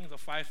feeding the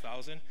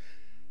 5,000,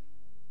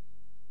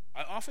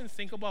 I often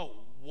think about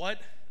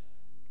what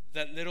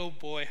that little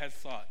boy had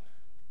thought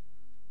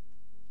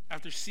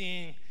after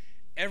seeing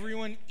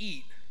everyone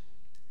eat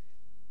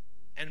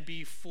and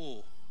be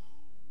full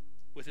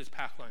with his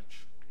packed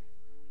lunch.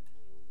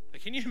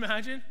 Like, can you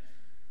imagine?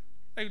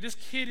 Like, this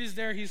kid is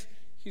there, he's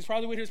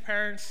probably with his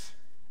parents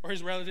or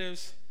his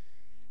relatives,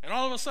 and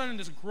all of a sudden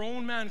this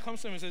grown man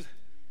comes to him and says,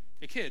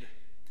 hey kid,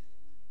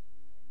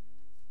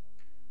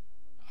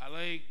 I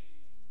like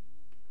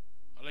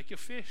your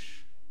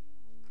fish.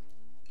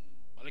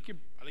 I like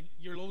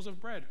your loaves of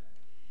bread.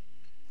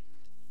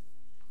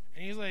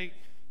 And he's like,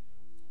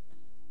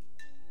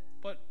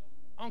 but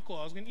uncle,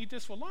 I was going to eat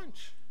this for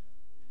lunch.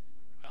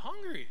 I'm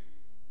hungry.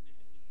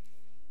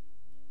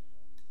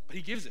 But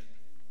he gives it.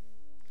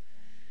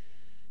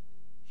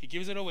 He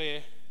gives it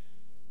away.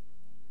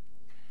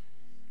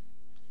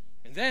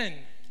 And then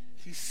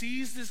he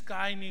sees this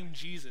guy named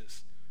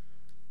Jesus,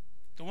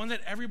 the one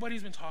that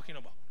everybody's been talking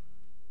about.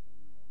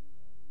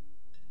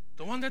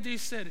 The one that they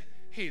said,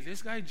 hey,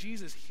 this guy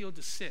Jesus healed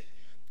the sick.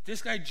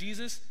 This guy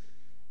Jesus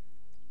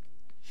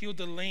healed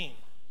the lame,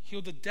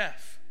 healed the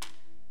deaf,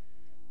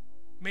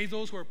 made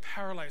those who are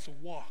paralyzed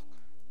walk.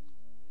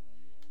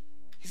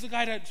 He's the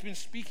guy that's been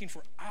speaking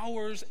for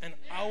hours and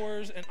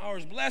hours and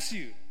hours. Bless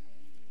you.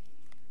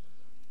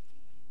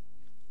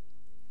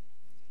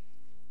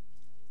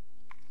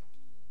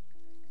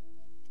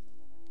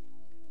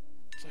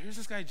 So here's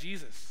this guy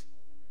Jesus.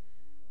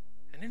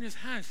 And in his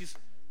hands,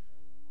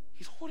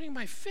 he's holding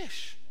my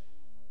fish.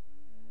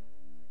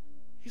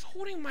 He's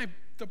holding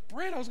the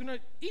bread I was going to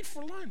eat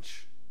for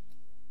lunch.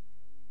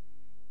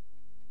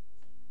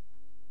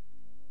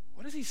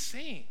 What is he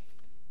saying?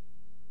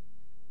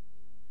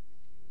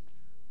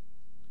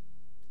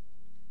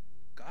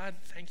 God,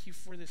 thank you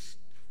for this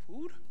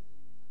food?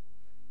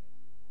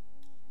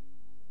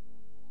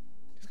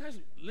 This guy's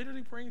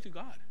literally praying to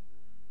God.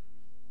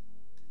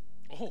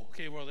 Oh,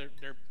 okay, well,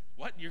 they're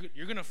what?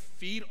 You're going to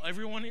feed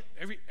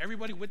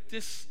everybody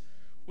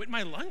with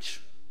my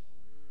lunch?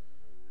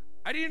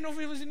 I didn't know if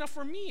it was enough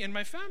for me and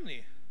my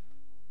family.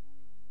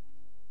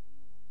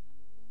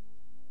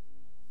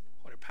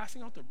 Oh, they're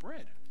passing out the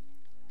bread.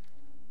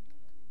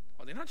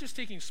 Oh, they're not just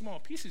taking small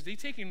pieces, they're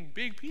taking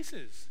big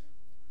pieces.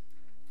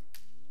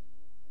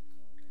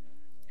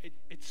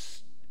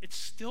 It's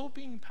still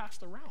being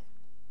passed around.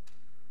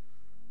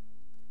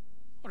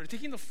 Oh, they're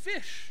taking the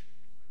fish.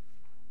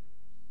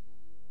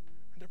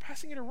 And they're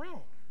passing it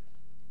around.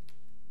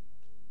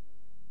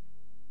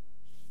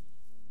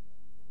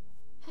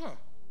 Huh.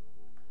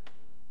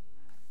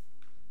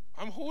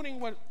 I'm holding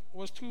what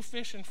was 2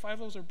 fish and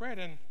 5 loaves of bread,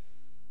 and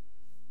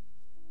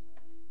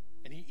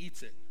he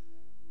eats it.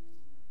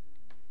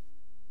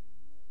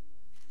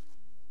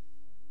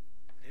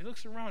 And he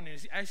looks around,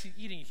 and as he's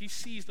eating, he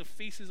sees the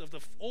faces of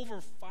the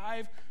over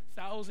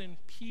 5,000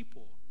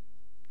 people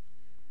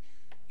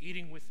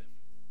eating with him.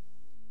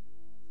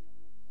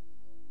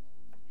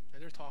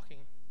 And they're talking.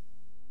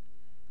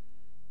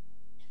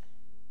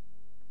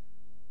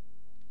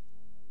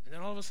 And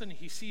then all of a sudden,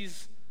 he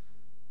sees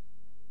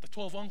the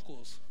 12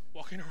 uncles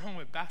walking around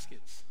with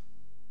baskets.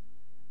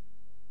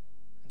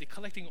 They're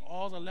collecting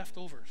all the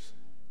leftovers.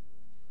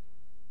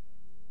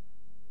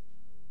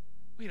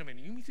 Wait a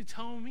minute, you mean to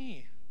tell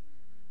me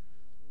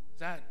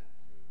that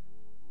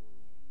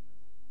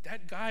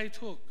guy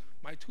took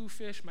my 2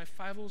 fish, my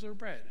 5 loaves of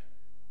bread,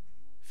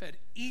 fed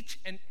each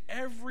and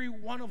every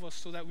one of us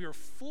so that we are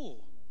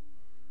full,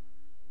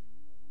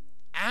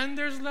 and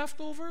there's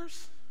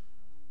leftovers?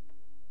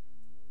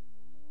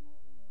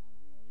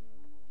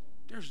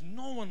 There's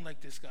no one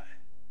like this guy.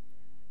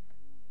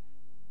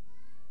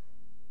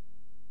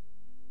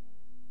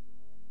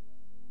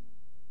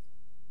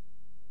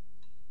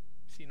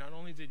 See, not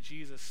only did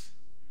Jesus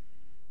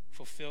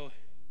fulfill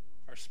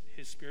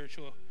his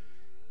spiritual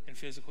and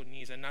physical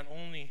needs, and not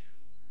only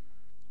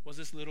was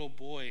this little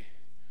boy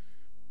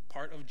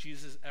part of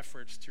Jesus'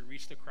 efforts to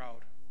reach the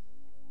crowd,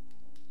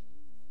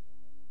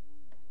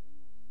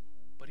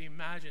 but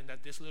imagine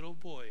that this little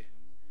boy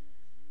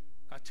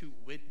got to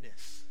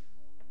witness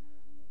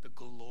the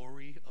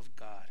glory of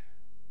God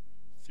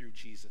through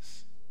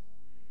Jesus.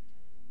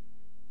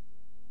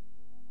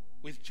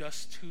 With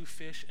just 2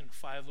 fish and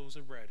 5 loaves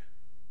of bread,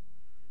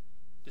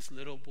 this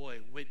little boy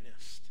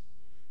witnessed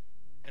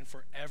and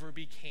forever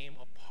became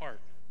a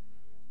part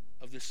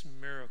of this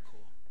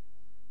miracle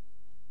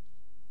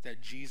that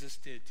Jesus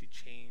did to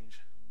change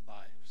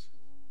lives.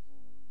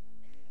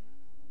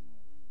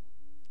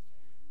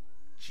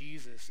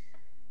 Jesus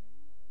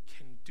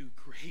can do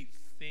great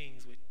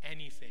things with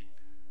anything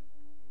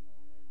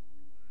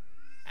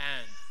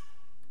and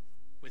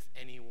with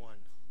anyone,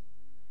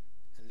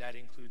 and that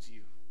includes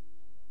you.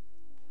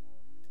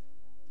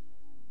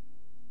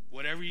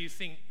 Whatever you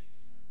think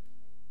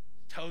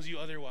tells you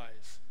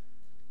otherwise,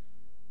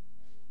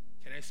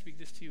 can I speak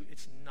this to you?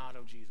 It's not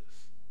of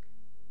Jesus.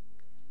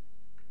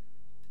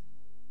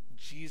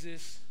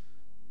 Jesus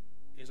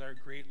is our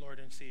great Lord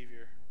and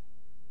Savior,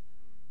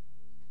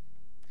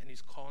 and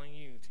he's calling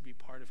you to be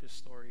part of his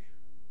story.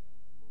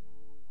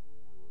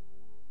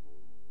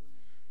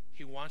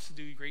 He wants to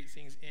do great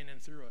things in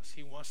and through us.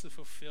 He wants to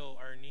fulfill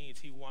our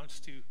needs. He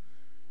wants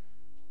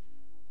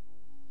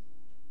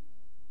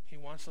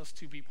us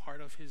to be part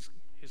of his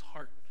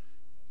heart.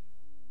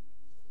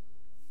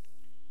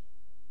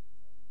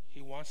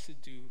 He wants to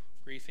do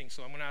great things.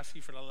 So I'm going to ask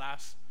you for the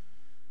last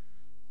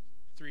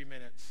 3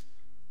 minutes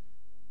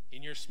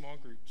in your small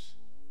groups.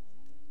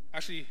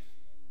 Actually,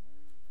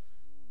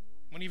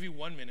 I'm going to give you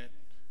 1 minute,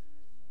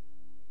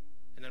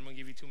 and then I'm going to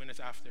give you 2 minutes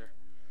after.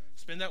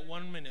 Spend that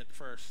 1 minute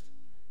first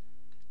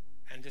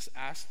and just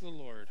ask the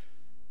Lord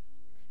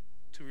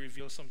to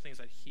reveal some things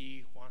that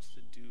he wants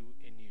to do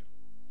in you.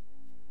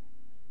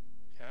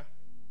 Yeah?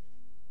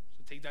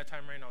 So take that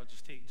time right now.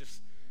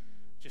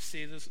 Just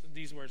say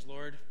these words,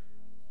 Lord,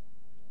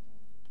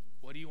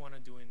 what do you want to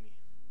do in me?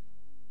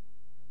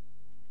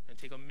 And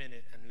take a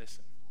minute and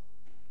listen.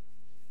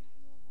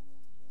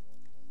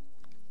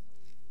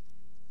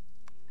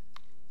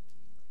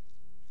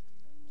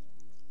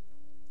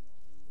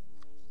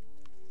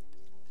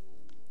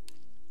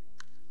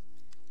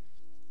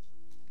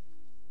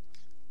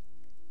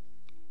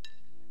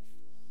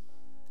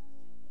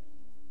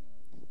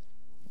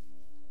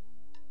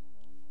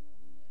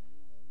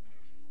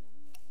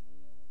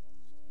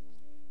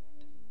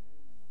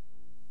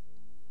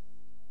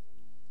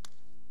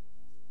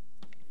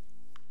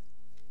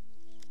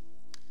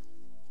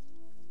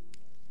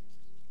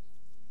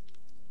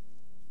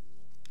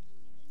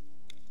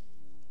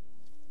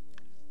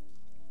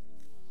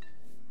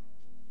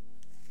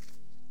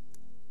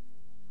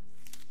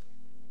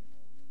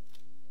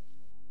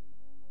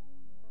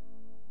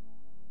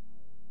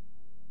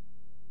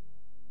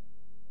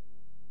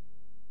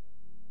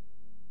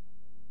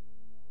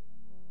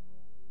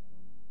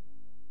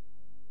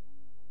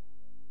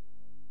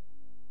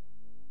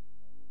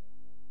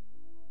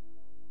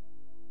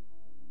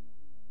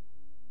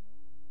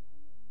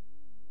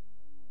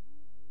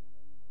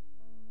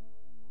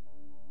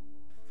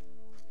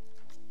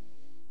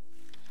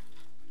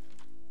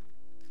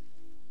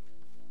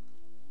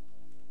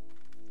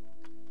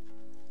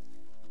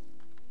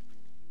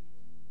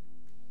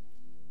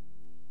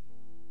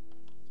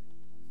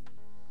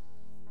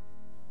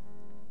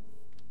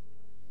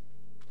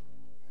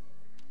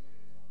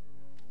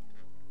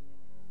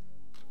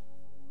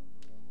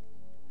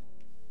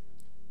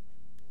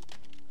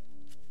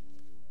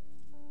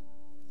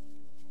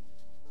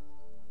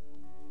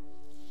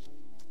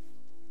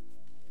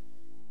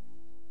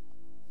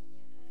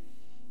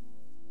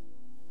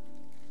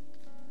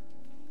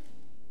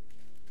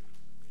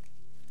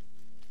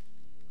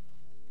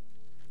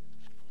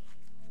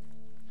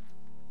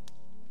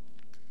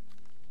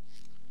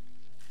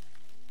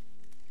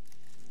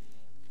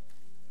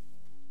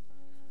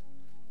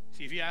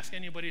 See, if you ask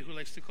anybody who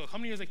likes to cook, how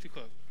many of you like to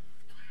cook?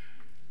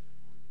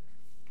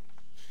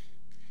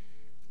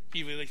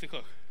 Eva, you like to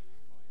cook?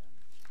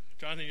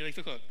 Jonathan, you like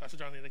to cook? Pastor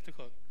Jonathan, you like to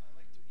cook?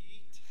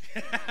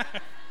 I like to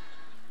eat.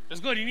 That's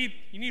good. You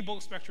need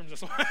both spectrums.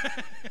 That's why. I like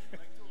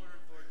to order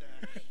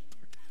DoorDash.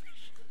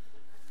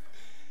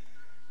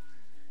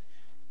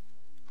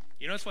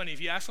 You know what's funny?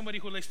 If you ask somebody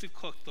who likes to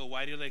cook, though,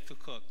 why do you like to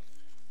cook?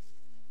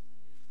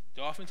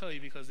 They'll often tell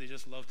you because they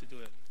just love to do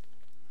it.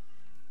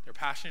 They're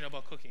passionate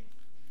about cooking.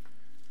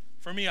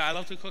 For me, I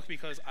love to cook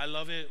because I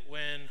love it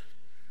when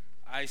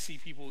I see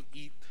people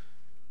eat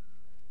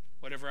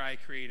whatever I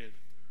created.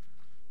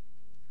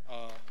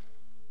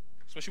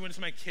 Especially when it's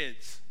my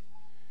kids.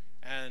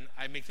 And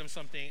I make them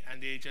something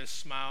and they just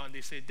smile and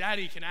they say,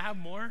 Daddy, can I have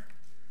more?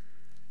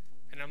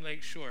 And I'm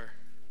like, sure.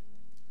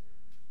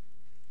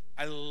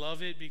 I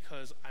love it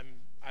because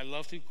I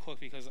love to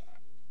cook because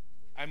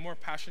I'm more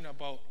passionate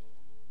about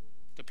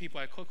the people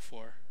I cook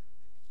for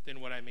than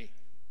what I make.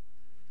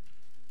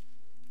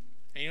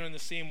 And in the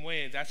same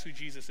way, that's who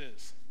Jesus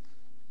is.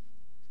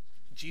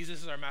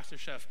 Jesus is our master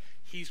chef.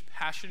 He's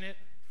passionate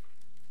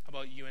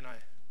about you and I.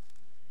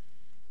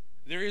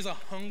 There is a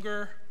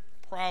hunger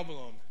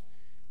problem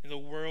in the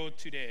world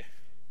today.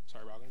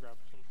 Sorry, Rob, grab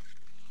him.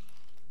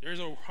 There is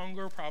a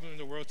hunger problem in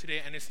the world today,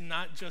 and it's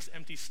not just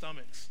empty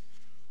stomachs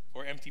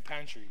or empty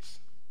pantries.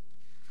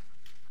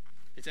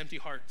 It's empty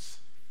hearts.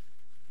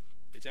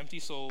 It's empty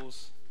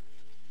souls,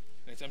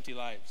 and it's empty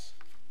lives.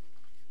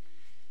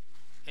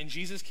 And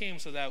Jesus came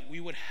so that we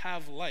would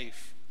have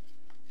life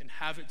and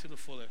have it to the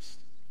fullest.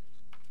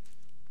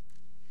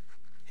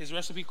 His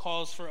recipe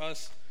calls for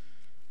us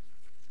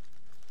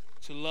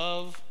to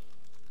love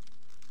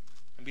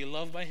and be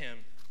loved by him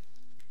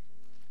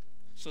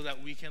so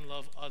that we can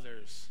love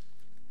others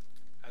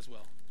as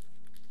well.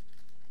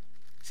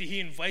 See, he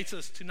invites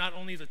us to not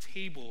only the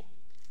table,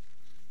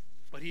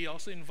 but he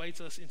also invites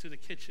us into the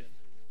kitchen.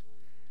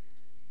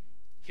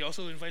 He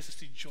also invites us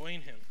to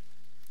join him.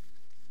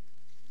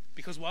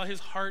 Because while his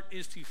heart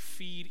is to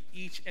feed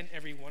each and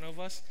every one of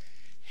us,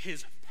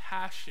 his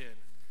passion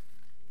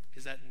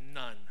is that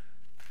none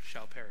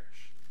shall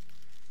perish.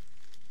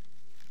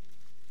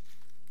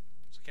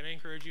 So can I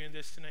encourage you in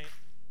this tonight?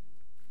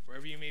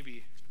 Wherever you may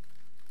be,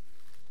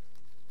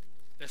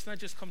 let's not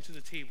just come to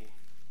the table.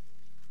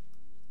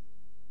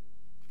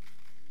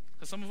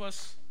 Because some of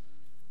us,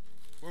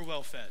 we're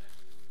well fed.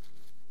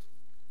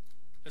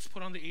 Let's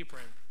put on the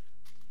apron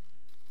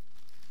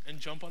and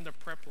jump on the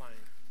prep line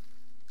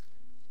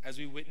as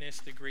we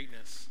witness the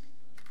greatness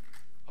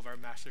of our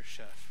master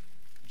chef,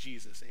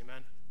 Jesus.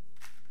 Amen.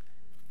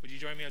 Would you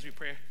join me as we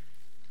pray?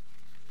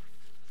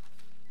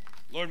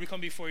 Lord, we come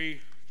before you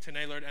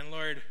tonight, Lord, and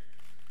Lord,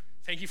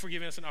 thank you for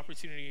giving us an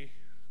opportunity,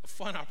 a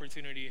fun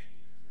opportunity,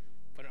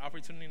 but an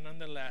opportunity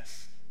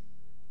nonetheless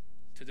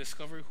to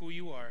discover who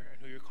you are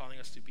and who you're calling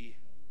us to be.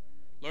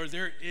 Lord,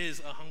 there is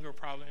a hunger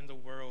problem in the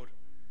world.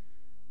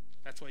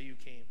 That's why you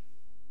came,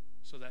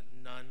 so that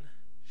none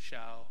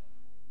shall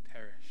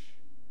perish.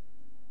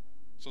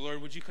 So,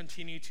 Lord, would you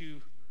continue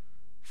to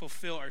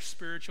fulfill our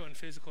spiritual and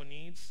physical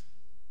needs?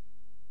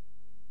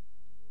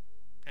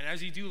 And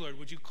as you do, Lord,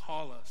 would you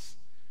call us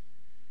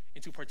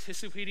into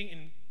participating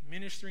in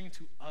ministering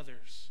to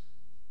others?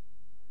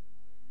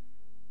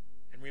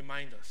 And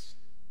remind us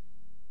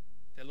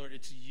that, Lord,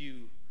 it's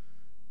you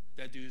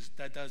that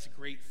does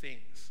great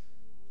things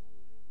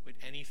with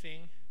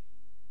anything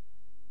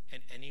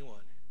and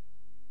anyone,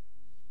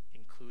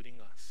 including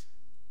us.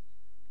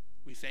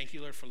 We thank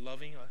you, Lord, for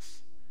loving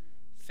us.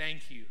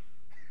 Thank you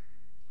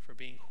for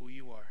being who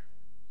you are.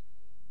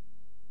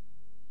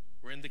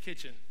 We're in the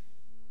kitchen.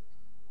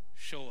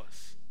 Show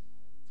us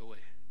the way.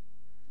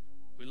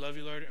 We love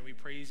you, Lord, and we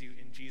praise you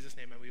in Jesus'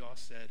 name. And we all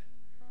said,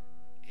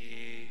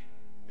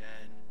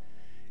 amen.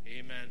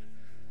 Amen.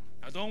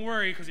 Now don't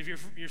worry, because if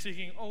you're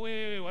thinking, oh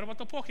wait, what about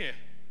the poke?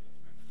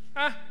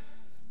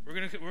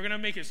 We're gonna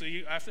make it. So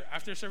you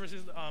after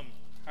services,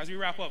 as we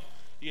wrap up,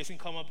 you guys can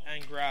come up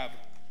and grab.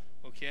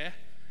 Okay?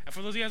 And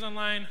for those of you guys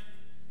online,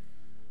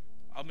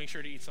 I'll make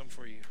sure to eat some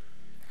for you.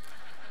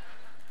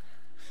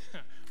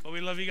 But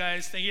we love you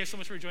guys. Thank you guys so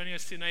much for joining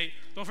us tonight.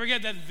 Don't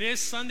forget that this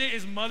Sunday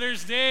is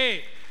Mother's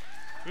Day.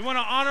 We want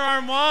to honor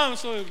our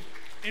moms, so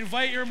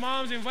invite your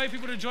moms, invite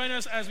people to join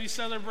us as we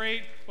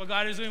celebrate what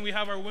God is doing. We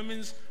have our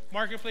women's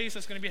marketplace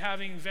that's going to be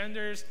having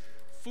vendors,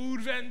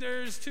 food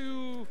vendors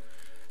too.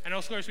 And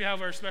of course, we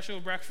have our special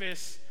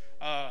breakfast,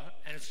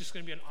 and it's just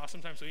going to be an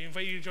awesome time. So we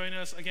invite you to join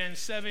us again,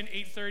 7,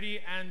 8:30,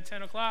 and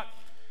 10 o'clock.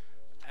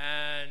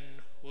 And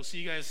we'll see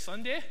you guys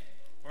Sunday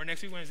or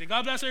next week Wednesday.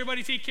 God bless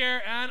everybody. Take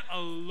care and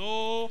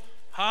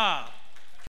aloha.